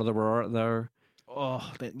in Oh Brother, Where Art Thou?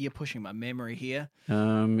 Oh, you're pushing my memory here.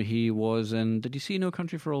 He was in, did you see No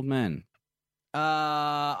Country for Old Men?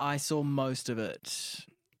 I saw most of it.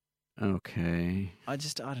 Okay. I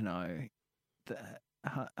don't know.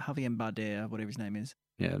 Javier Bardem, whatever his name is.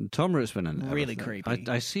 Yeah, Tom Root's been in Really everything. creepy.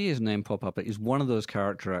 I see his name pop up, but he's one of those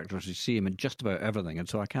character actors. You see him in just about everything, and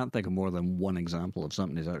so I can't think of more than one example of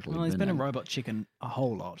something he's actually Well, he's been in. in Robot Chicken a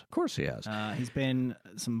whole lot. Of course he has. He's been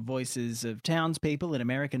some voices of townspeople in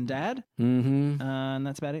American Dad, Mm-hmm. and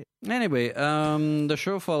that's about it. Anyway, the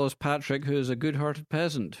show follows Patrick, who is a good-hearted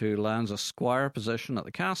peasant who lands a squire position at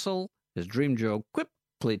the castle. His dream job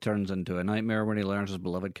quickly turns into a nightmare when he learns his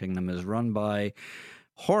beloved kingdom is run by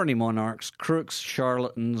horny monarchs, crooks,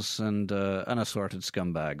 charlatans, and assorted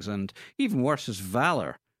scumbags. And even worse, his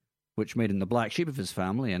valor, which made him the black sheep of his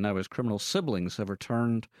family, and now his criminal siblings have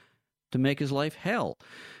returned to make his life hell.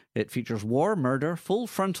 It features war, murder, full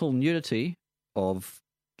frontal nudity of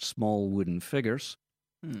small wooden figures.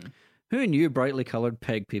 Who knew brightly coloured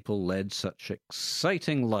peg people led such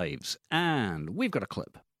exciting lives? And we've got a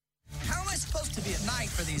clip. How am I supposed to be at night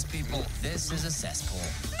for these people? This is a cesspool.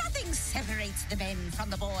 Nothing separates the men from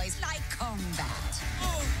the boys like combat.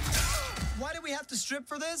 Why do we have to strip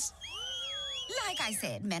for this? Like I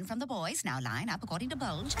said, men from the boys now line up according to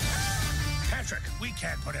bulge. Patrick, we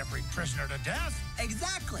can't put every prisoner to death.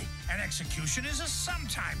 Exactly. An execution is a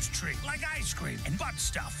sometimes treat, like ice cream and butt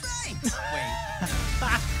stuff. Right.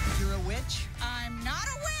 Wait. You're a witch? I'm not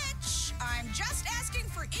a witch. I'm just asking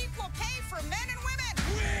for equal pay for men and women.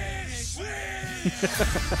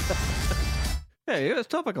 Hey, it's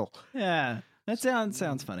topical. Yeah, that sounds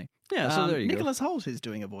funny. Yeah, so there you go. Nicholas Hoult is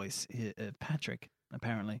doing a voice here, Patrick,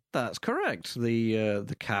 apparently. That's correct.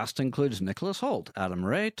 The cast includes Nicholas Hoult, Adam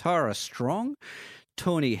Ray, Tara Strong,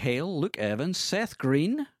 Tony Hale, Luke Evans, Seth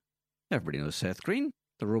Green. Everybody knows Seth Green,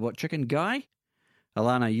 the Robot Chicken guy.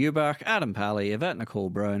 Alana Eubach, Adam Pally, Yvette Nicole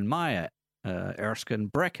Brown, Maya Erskine,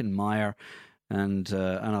 Brecken Meyer, and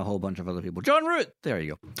a whole bunch of other people. John Root! There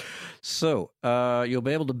you go. So, you'll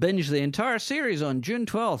be able to binge the entire series on June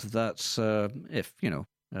 12th. That's, if,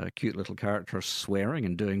 cute little characters swearing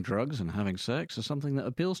and doing drugs and having sex is something that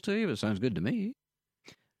appeals to you. It sounds good to me.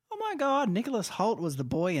 Oh my God, Nicholas Hoult was the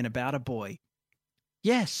boy in About a Boy.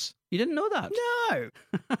 Yes. You didn't know that? No.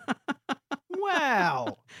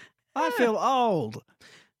 Wow. I feel old.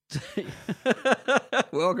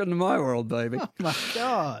 Welcome to my world, baby. Oh my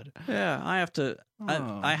God. Yeah, I have to.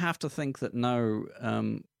 I have to think that now.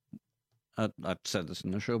 I've said this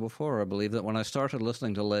in the show before. I believe that when I started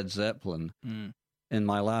listening to Led Zeppelin in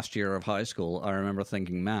my last year of high school, I remember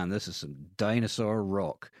thinking, "Man, this is some dinosaur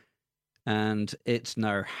rock," and it's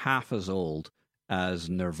now half as old as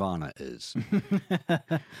Nirvana is.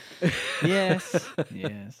 Yes.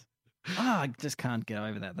 Yes. I just can't get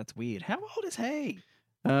over that. That's weird. How old is he?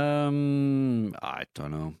 I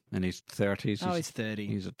don't know. In his 30s. Oh, he's 30.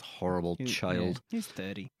 He's a horrible child. Yeah, he's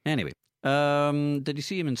 30. Anyway, did you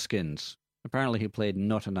see him in Skins? Apparently he played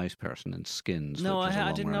not a nice person in Skins. No, which is a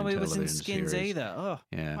I didn't know he was in long-running Skins series. either. Oh.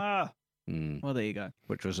 Yeah. Ah. Well, there you go.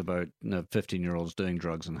 Which was about 15-year-olds doing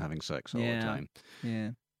drugs and having sex all the time. Yeah.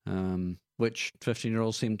 Which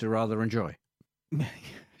 15-year-olds seem to rather enjoy.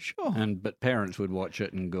 Sure. But parents would watch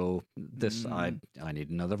it and go, "This, I need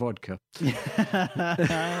another vodka." Dear.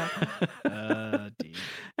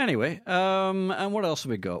 Anyway, and what else have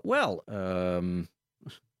we got? Well,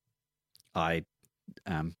 I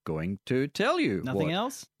am going to tell you Nothing what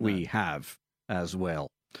else? we have as well.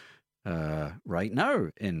 Right now,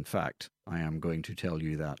 in fact, I am going to tell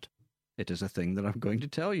you that. It is a thing that I'm going to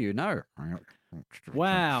tell you now.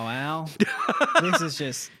 Wow, Al. This is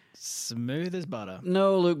just smooth as butter.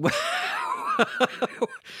 No, look.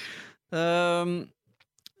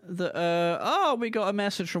 We got a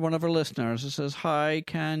message from one of our listeners. It says, "Hi,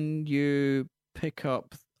 can you pick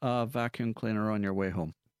up a vacuum cleaner on your way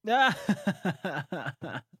home?" Right.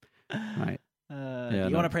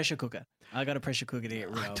 You want a pressure cooker? I got a pressure cooker to get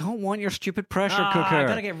rid of. I don't want your stupid pressure cooker. I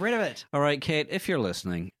gotta get rid of it. All right, Kate, if you're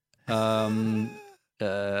listening, Brad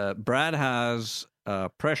has a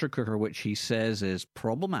pressure cooker which he says is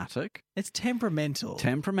problematic. It's temperamental.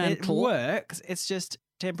 It works. It's just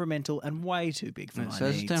temperamental and way too big for my needs. It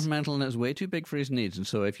says it's temperamental and it's way too big for his needs. And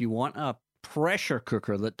so if you want a pressure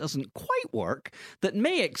cooker that doesn't quite work, that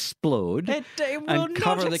may explode it will and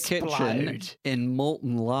cover not the explode. kitchen in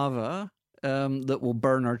molten lava, that will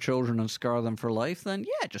burn our children and scar them for life, then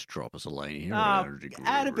yeah, just drop us a line here.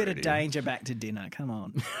 Add a bit of danger back to dinner. Come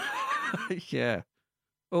on. Yeah.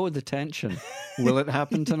 Oh, the tension. Will it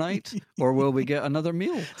happen tonight? Or will we get another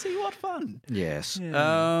meal? See, what fun. Yes.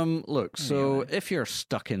 Yeah. Look, so if you're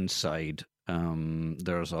stuck inside,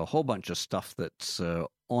 there's a whole bunch of stuff that's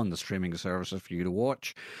on the streaming services for you to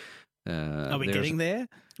watch. Are we getting there?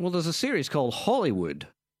 Well, there's a series called Hollywood.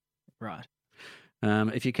 Right.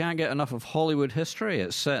 If you can't get enough of Hollywood history,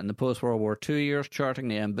 it's set in the post-World War II years, charting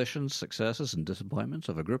the ambitions, successes, and disappointments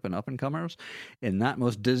of a group of up-and-comers in that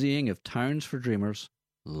most dizzying of towns for dreamers,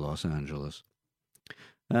 Los Angeles.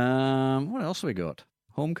 What else have we got?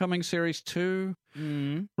 Homecoming Series 2,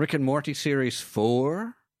 Rick and Morty Series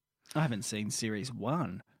 4. I haven't seen Series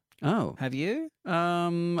 1. Oh. Have you?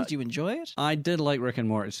 Did you enjoy it? I did like Rick and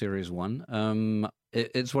Morty Series 1.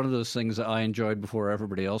 It's one of those things that I enjoyed before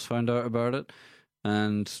everybody else found out about it.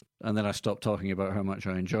 And then I stopped talking about how much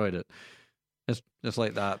I enjoyed it. It's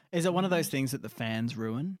like that. Is it one of those things that the fans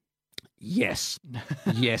ruin? Yes.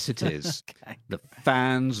 Yes, it is. Okay. The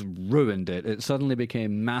fans ruined it. It suddenly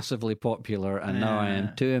became massively popular, and now I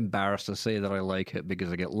am too embarrassed to say that I like it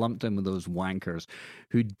because I get lumped in with those wankers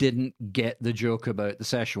who didn't get the joke about the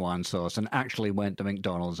Szechuan sauce and actually went to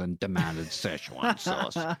McDonald's and demanded Szechuan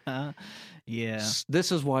sauce. Yeah.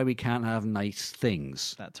 This is why we can't have nice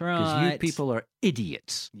things. That's right. Because you people are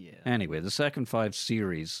idiots. Yeah. Anyway, the second 5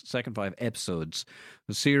 episodes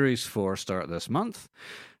of Series 4 start this month.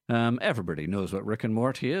 Everybody knows what Rick and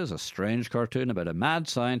Morty is, a strange cartoon about a mad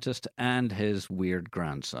scientist and his weird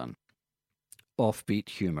grandson. Offbeat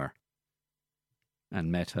humor.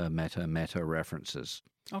 And meta references.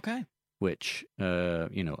 Okay. Which,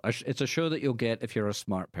 it's a show that you'll get if you're a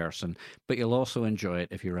smart person, but you'll also enjoy it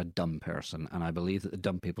if you're a dumb person. And I believe that the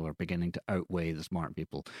dumb people are beginning to outweigh the smart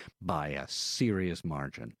people by a serious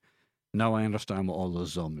margin. Now I understand what all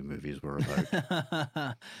those zombie movies were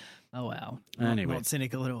about. Oh, wow. Anyway. Not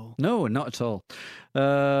cynical at all. No, not at all.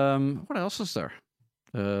 What else is there?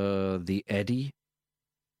 The Eddie.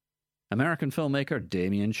 American filmmaker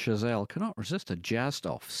Damien Chazelle cannot resist a jazzed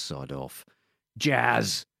off, sod off.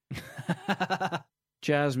 Jazz!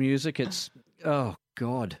 Jazz music, oh,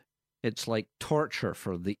 God. It's like torture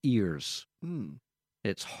for the ears.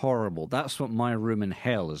 It's horrible. That's what my room in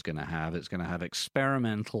hell is going to have. It's going to have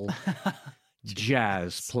experimental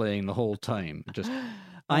jazz playing the whole time.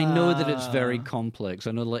 I know that it's very complex.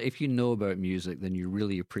 I know, like, if you know about music, then you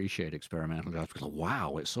really appreciate experimental jazz. Because,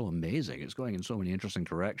 wow, it's so amazing. It's going in so many interesting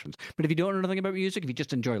directions. But if you don't know anything about music, if you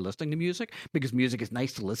just enjoy listening to music, because music is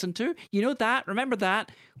nice to listen to, you know that? Remember that?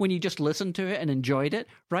 When you just listened to it and enjoyed it,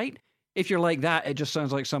 right? If you're like that, it just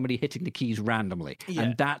sounds like somebody hitting the keys randomly. Yeah.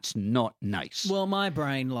 And that's not nice. Well, my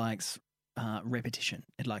brain likes repetition.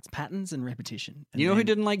 It likes patterns and repetition. And you know who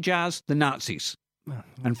didn't like jazz? The Nazis. Okay.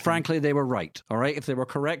 And frankly, they were right, all right? If they were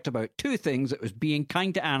correct about 2 things, it was being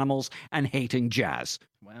kind to animals and hating jazz.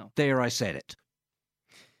 Wow. There, I said it.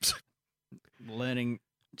 Learning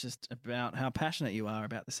just about how passionate you are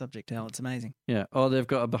about the subject, Al. It's amazing. Yeah. Oh, they've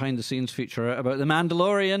got a behind-the-scenes feature about The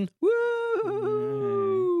Mandalorian. Woo!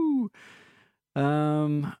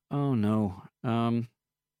 Oh, no.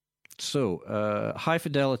 High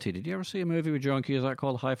Fidelity. Did you ever see a movie with John Cusack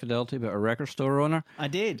called High Fidelity about a record store owner? I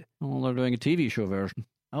did. Well, they're doing a TV show version.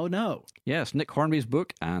 Oh, no. Yes, Nick Hornby's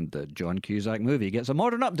book and the John Cusack movie gets a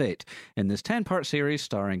modern update in this 10-part series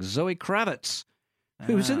starring Zoe Kravitz,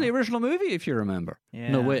 who was in the original movie, if you remember.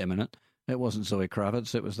 Yeah. No, wait a minute. It wasn't Zoe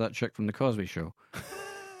Kravitz. It was that chick from The Cosby Show.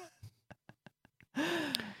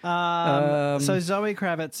 So Zoe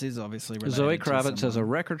Kravitz is obviously related Zoe to Kravitz is a someone.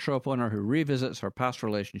 record shop owner who revisits her past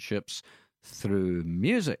relationships through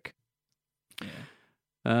music. Yeah.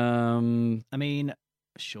 I mean,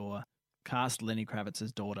 sure. Cast Lenny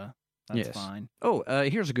Kravitz's daughter. That's Yes. fine. Oh,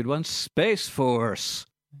 here's a good one. Space Force.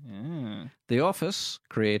 Yeah. The Office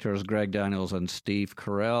creators Greg Daniels and Steve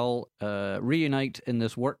Carell reunite in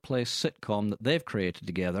this workplace sitcom that they've created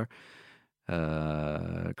together.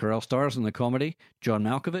 Carell stars in the comedy. John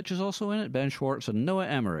Malkovich is also in it. Ben Schwartz and Noah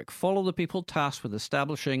Emmerich follow the people tasked with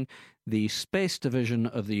establishing the space division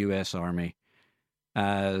of the U.S. Army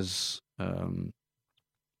as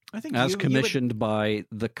commissioned by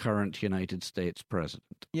the current United States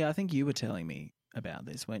president. Yeah, I think you were telling me about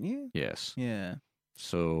this, weren't you? Yes. Yeah.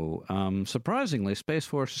 So, surprisingly, Space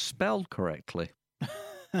Force is spelled correctly.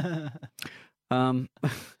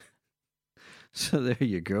 So there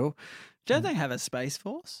you go. Don't they have a Space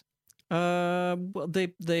Force? Well,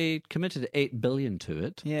 they committed $8 billion to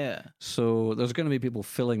it. Yeah. So there's going to be people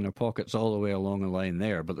filling their pockets all the way along the line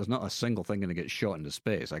there, but there's not a single thing going to get shot into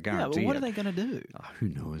space. I guarantee. Yeah, well, what it. are they going to do? Oh, who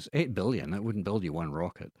knows? $8 billion. That wouldn't build you one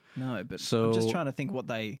rocket. No, but So I'm just trying to think what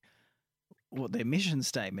their mission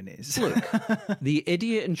statement is. Look, the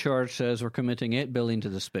idiot in charge says we're committing $8 billion to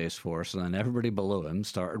the Space Force, and then everybody below him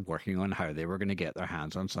started working on how they were going to get their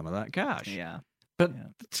hands on some of that cash. Yeah. But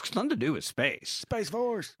it's nothing to do with space. Space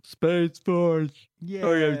Force. Space Force. Yeah.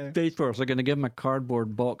 Oh, yeah, Space Force. They're going to give him a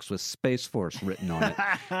cardboard box with Space Force written on it.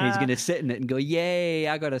 And he's going to sit in it and go, yay,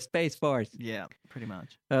 I got a Space Force. Yeah, pretty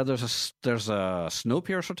much. There's a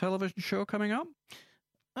Snowpiercer television show coming up.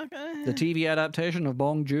 Okay. The TV adaptation of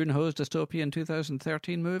Bong Joon-ho's dystopian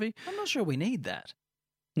 2013 movie. I'm not sure we need that.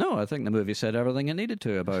 No, I think the movie said everything it needed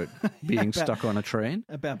to about being stuck on a train.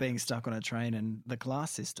 About being stuck on a train and the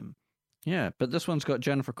class system. Yeah, but this one's got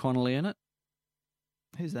Jennifer Connelly in it.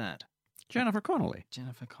 Who's that? Jennifer Connelly.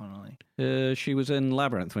 Jennifer Connelly. She was in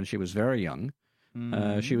Labyrinth when she was very young.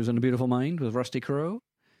 She was in A Beautiful Mind with Rusty Crowe.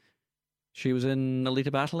 She was in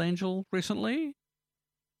Alita Battle Angel recently.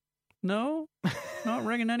 No? Not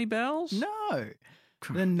ringing any bells? No.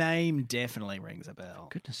 The name definitely rings a bell.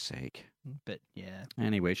 Goodness sake. But, yeah.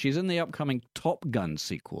 Anyway, she's in the upcoming Top Gun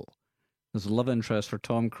sequel. There's a love interest for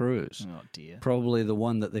Tom Cruise. Oh, dear. Probably the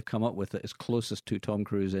one that they've come up with that is closest to Tom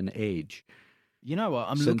Cruise in age. You know what?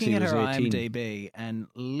 I'm Since looking he at her was 18. IMDb, and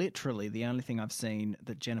literally the only thing I've seen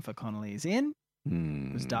that Jennifer Connelly is in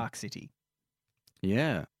was Dark City.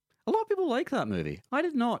 Yeah. A lot of people like that movie. I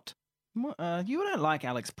did not. You don't like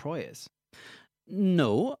Alex Proyas.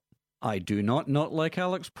 No, I do not like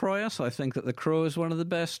Alex Proyas. I think that The Crow is one of the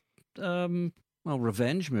best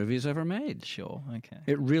revenge movies ever made. Sure, okay.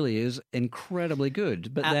 It really is incredibly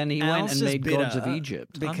good. But then he went and made Gods of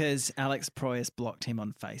Egypt. Because Alex Proyas blocked him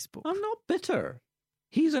on Facebook. I'm not bitter.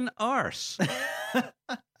 He's an arse.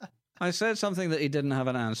 I said something that he didn't have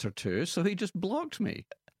an answer to, so he just blocked me.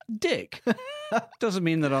 Dick. Doesn't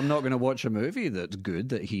mean that I'm not going to watch a movie that's good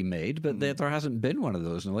that he made, but there hasn't been one of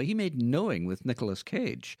those. No, he made Knowing with Nicolas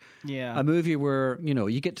Cage. Yeah. A movie where,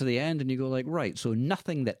 you get to the end and you go like, right, so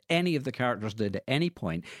nothing that any of the characters did at any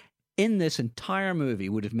point in this entire movie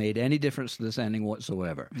would have made any difference to this ending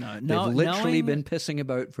whatsoever. They've literally been pissing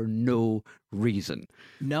about for no reason.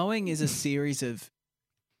 Knowing is a series of...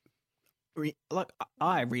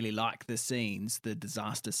 I really like the scenes, the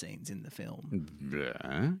disaster scenes in the film.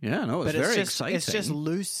 Yeah, no, it's very exciting. It's just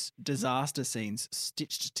loose disaster scenes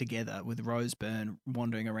stitched together with Rose Byrne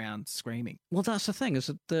wandering around screaming. Well, that's the thing, is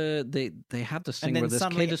that they have this thing and then where this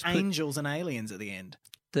suddenly kid has put... angels and aliens at the end.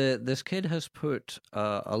 This kid has put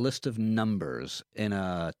a list of numbers in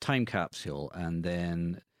a time capsule, and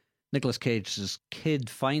then Nicolas Cage's kid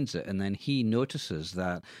finds it, and then he notices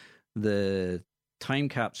that the time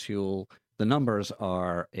capsule... The numbers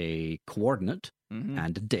are a coordinate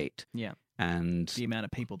and a date. Yeah. And the amount of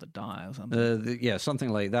people that die or something. Something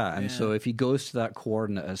like that. And so if he goes to that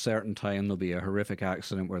coordinate at a certain time, there'll be a horrific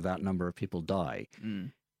accident where that number of people die.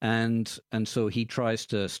 And so he tries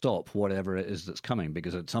to stop whatever it is that's coming,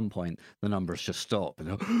 because at some point the numbers just stop.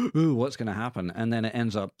 And ooh, what's going to happen? And then it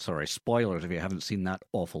ends up, sorry, spoilers if you haven't seen that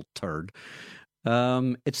awful turd.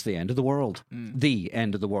 It's the end of the world. The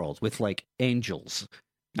end of the world with like angels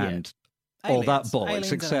and... all that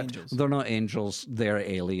bollocks, except they're not angels, they're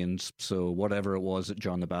aliens. So whatever it was that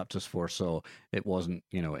John the Baptist foresaw, it wasn't,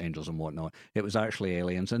 angels and whatnot. It was actually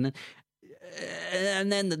aliens. And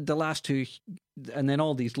then the last two, and then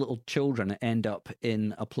all these little children end up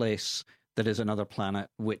in a place that is another planet,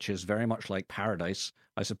 which is very much like paradise,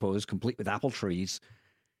 I suppose, complete with apple trees.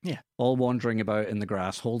 Yeah. All wandering about in the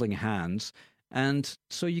grass, holding hands. And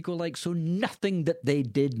so you go like, so nothing that they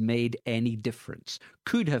did made any difference,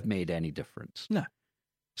 could have made any difference. No.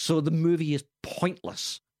 So the movie is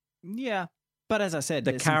pointless. Yeah. But as I said,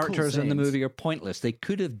 the characters in the movie are pointless. They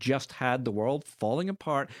could have just had the world falling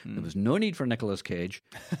apart. There was no need for Nicolas Cage.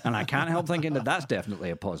 And I can't help thinking that that's definitely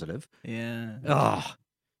a positive. Yeah. Ugh.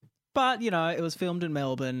 But, it was filmed in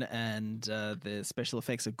Melbourne, and the special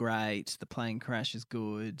effects are great. The plane crash is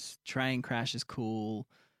good. Train crash is cool.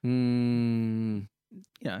 Yeah,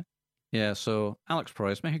 so Alex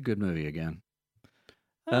Proyas, make a good movie again.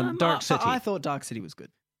 Dark City. I thought Dark City was good.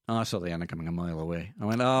 Oh, I saw the ending coming a mile away. I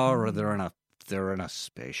went, they're in a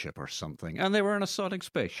spaceship or something. And they were in a sodding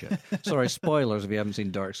spaceship. Sorry, spoilers if you haven't seen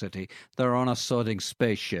Dark City. They're on a sodding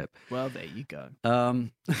spaceship. Well, there you go.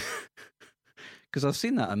 Because I've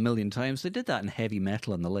seen that a million times. They did that in heavy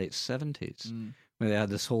metal in the late 70s. Where they had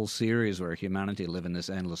this whole series where humanity live in this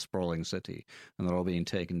endless sprawling city, and they're all being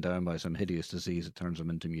taken down by some hideous disease that turns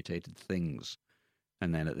them into mutated things.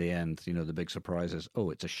 And then at the end, the big surprise is,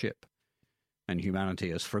 oh, it's a ship. And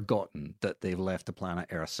humanity has forgotten that they've left the planet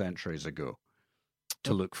Earth centuries ago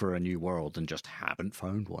to look for a new world and just haven't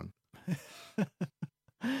found one.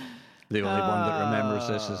 The only one that remembers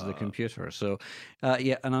this is the computer. So,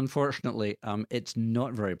 and unfortunately, it's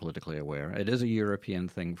not very politically aware. It is a European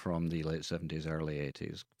thing from the late 70s, early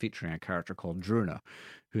 80s, featuring a character called Druna,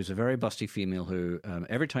 who's a very busty female who,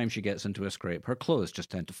 every time she gets into a scrape, her clothes just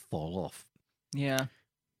tend to fall off Yeah.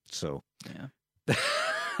 So. Yeah.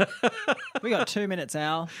 We got 2 minutes,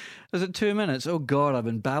 Al. Is it 2 minutes? Oh, God, I've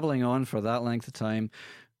been babbling on for that length of time.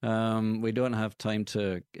 We don't have time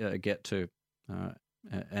to get to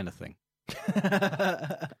anything.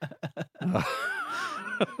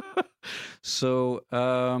 So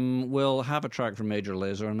we'll have a track from Major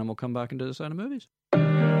Lazer, and then we'll come back and do the Sound of Movies.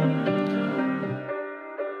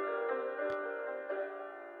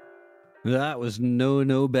 That was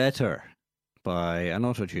No Better by an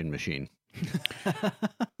Autotune Machine.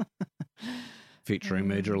 Featuring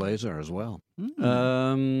Major Lazer as well.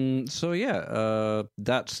 So yeah,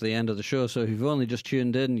 that's the end of the show. So if you've only just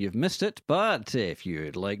tuned in, you've missed it. But if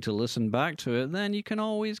you'd like to listen back to it, then you can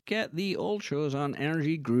always get the old shows on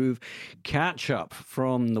Energy Groove Catch Up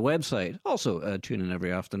from the website. Also, tune in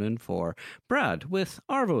every afternoon for Brad with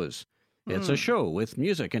Arvos. It's a show with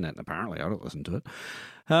music in it. Apparently, I don't listen to it.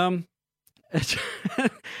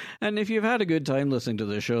 And if you've had a good time listening to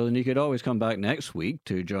the show, then you could always come back next week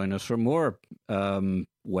to join us for more.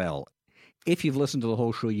 Well, if you've listened to the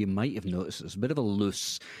whole show, you might have noticed there's a bit of a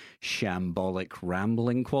loose, shambolic,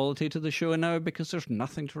 rambling quality to the show now because there's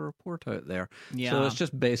nothing to report out there. Yeah. So it's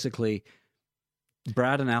just basically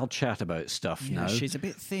Brad and Al chat about stuff now. She's a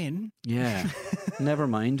bit thin. Yeah, never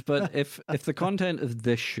mind. But if the content of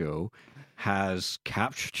this show has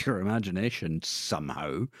captured your imagination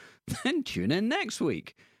somehow, then tune in next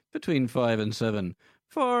week between 5 and 7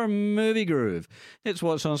 for Movie Groove. It's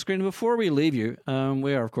what's on screen. Before we leave you,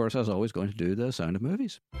 we are, of course, as always, going to do the Sound of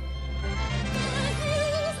Movies.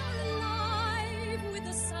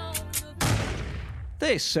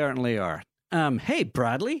 They certainly are. Hey,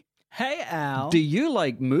 Bradley. Hey, Al. Do you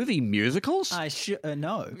like movie musicals? I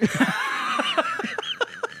no.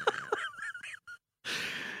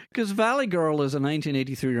 Because Valley Girl is a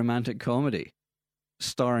 1983 romantic comedy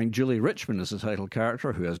starring Julie Richmond as the title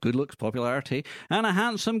character, who has good looks, popularity, and a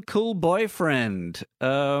handsome, cool boyfriend.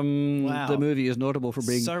 Wow. The movie is notable for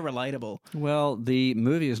being... So relatable. Well, the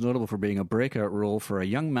movie is notable for being a breakout role for a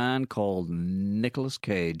young man called Nicolas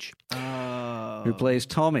Cage, who plays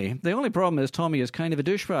Tommy. The only problem is Tommy is kind of a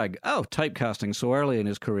douchebag. Oh, typecasting so early in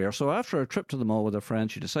his career. So after a trip to the mall with her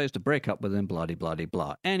friend, she decides to break up with him,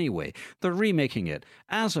 blah-de-blah-de-blah. Anyway, they're remaking it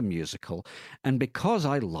as a musical, and because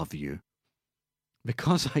I love you,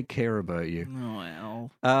 because I care about you.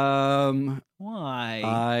 Oh, well. Why?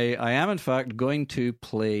 I am, in fact, going to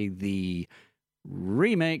play the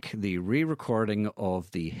remake, the re-recording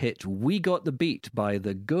of the hit We Got the Beat by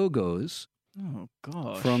the Go-Go's. Oh,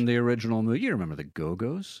 gosh. From the original movie. You remember the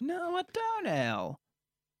Go-Go's? No, I don't, Al.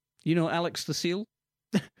 You know Alex the Seal?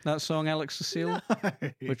 That song, Alex the Seal? No.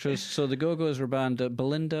 Which was, so the Go-Go's were band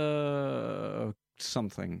Belinda...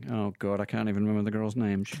 something. Oh, God, I can't even remember the girl's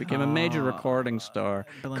name. She became a major recording star.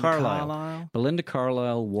 Belinda Carlisle. Belinda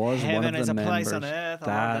Carlisle was Heaven one of the members. Heaven is a place on earth.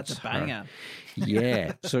 That's a banger. Her.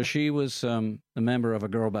 Yeah. So she was a member of a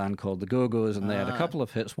girl band called the Go-Go's, and they had a couple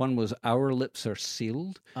of hits. One was Our Lips Are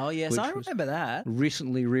Sealed. Oh, yes, I remember that.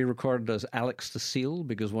 Recently re-recorded as Alex the Seal,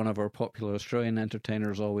 because one of our popular Australian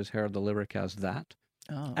entertainers always heard the lyric as that.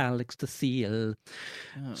 Oh. Alex the Seal.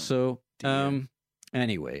 Oh, so,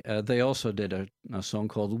 anyway, they also did a song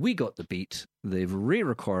called We Got the Beat. They've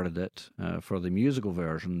re-recorded it for the musical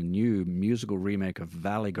version, the new musical remake of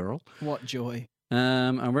Valley Girl. What joy.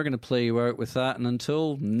 And we're going to play you out with that. And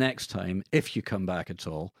until next time, if you come back at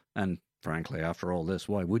all, and frankly, after all this,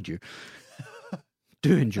 why would you?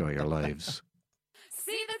 Do enjoy your lives.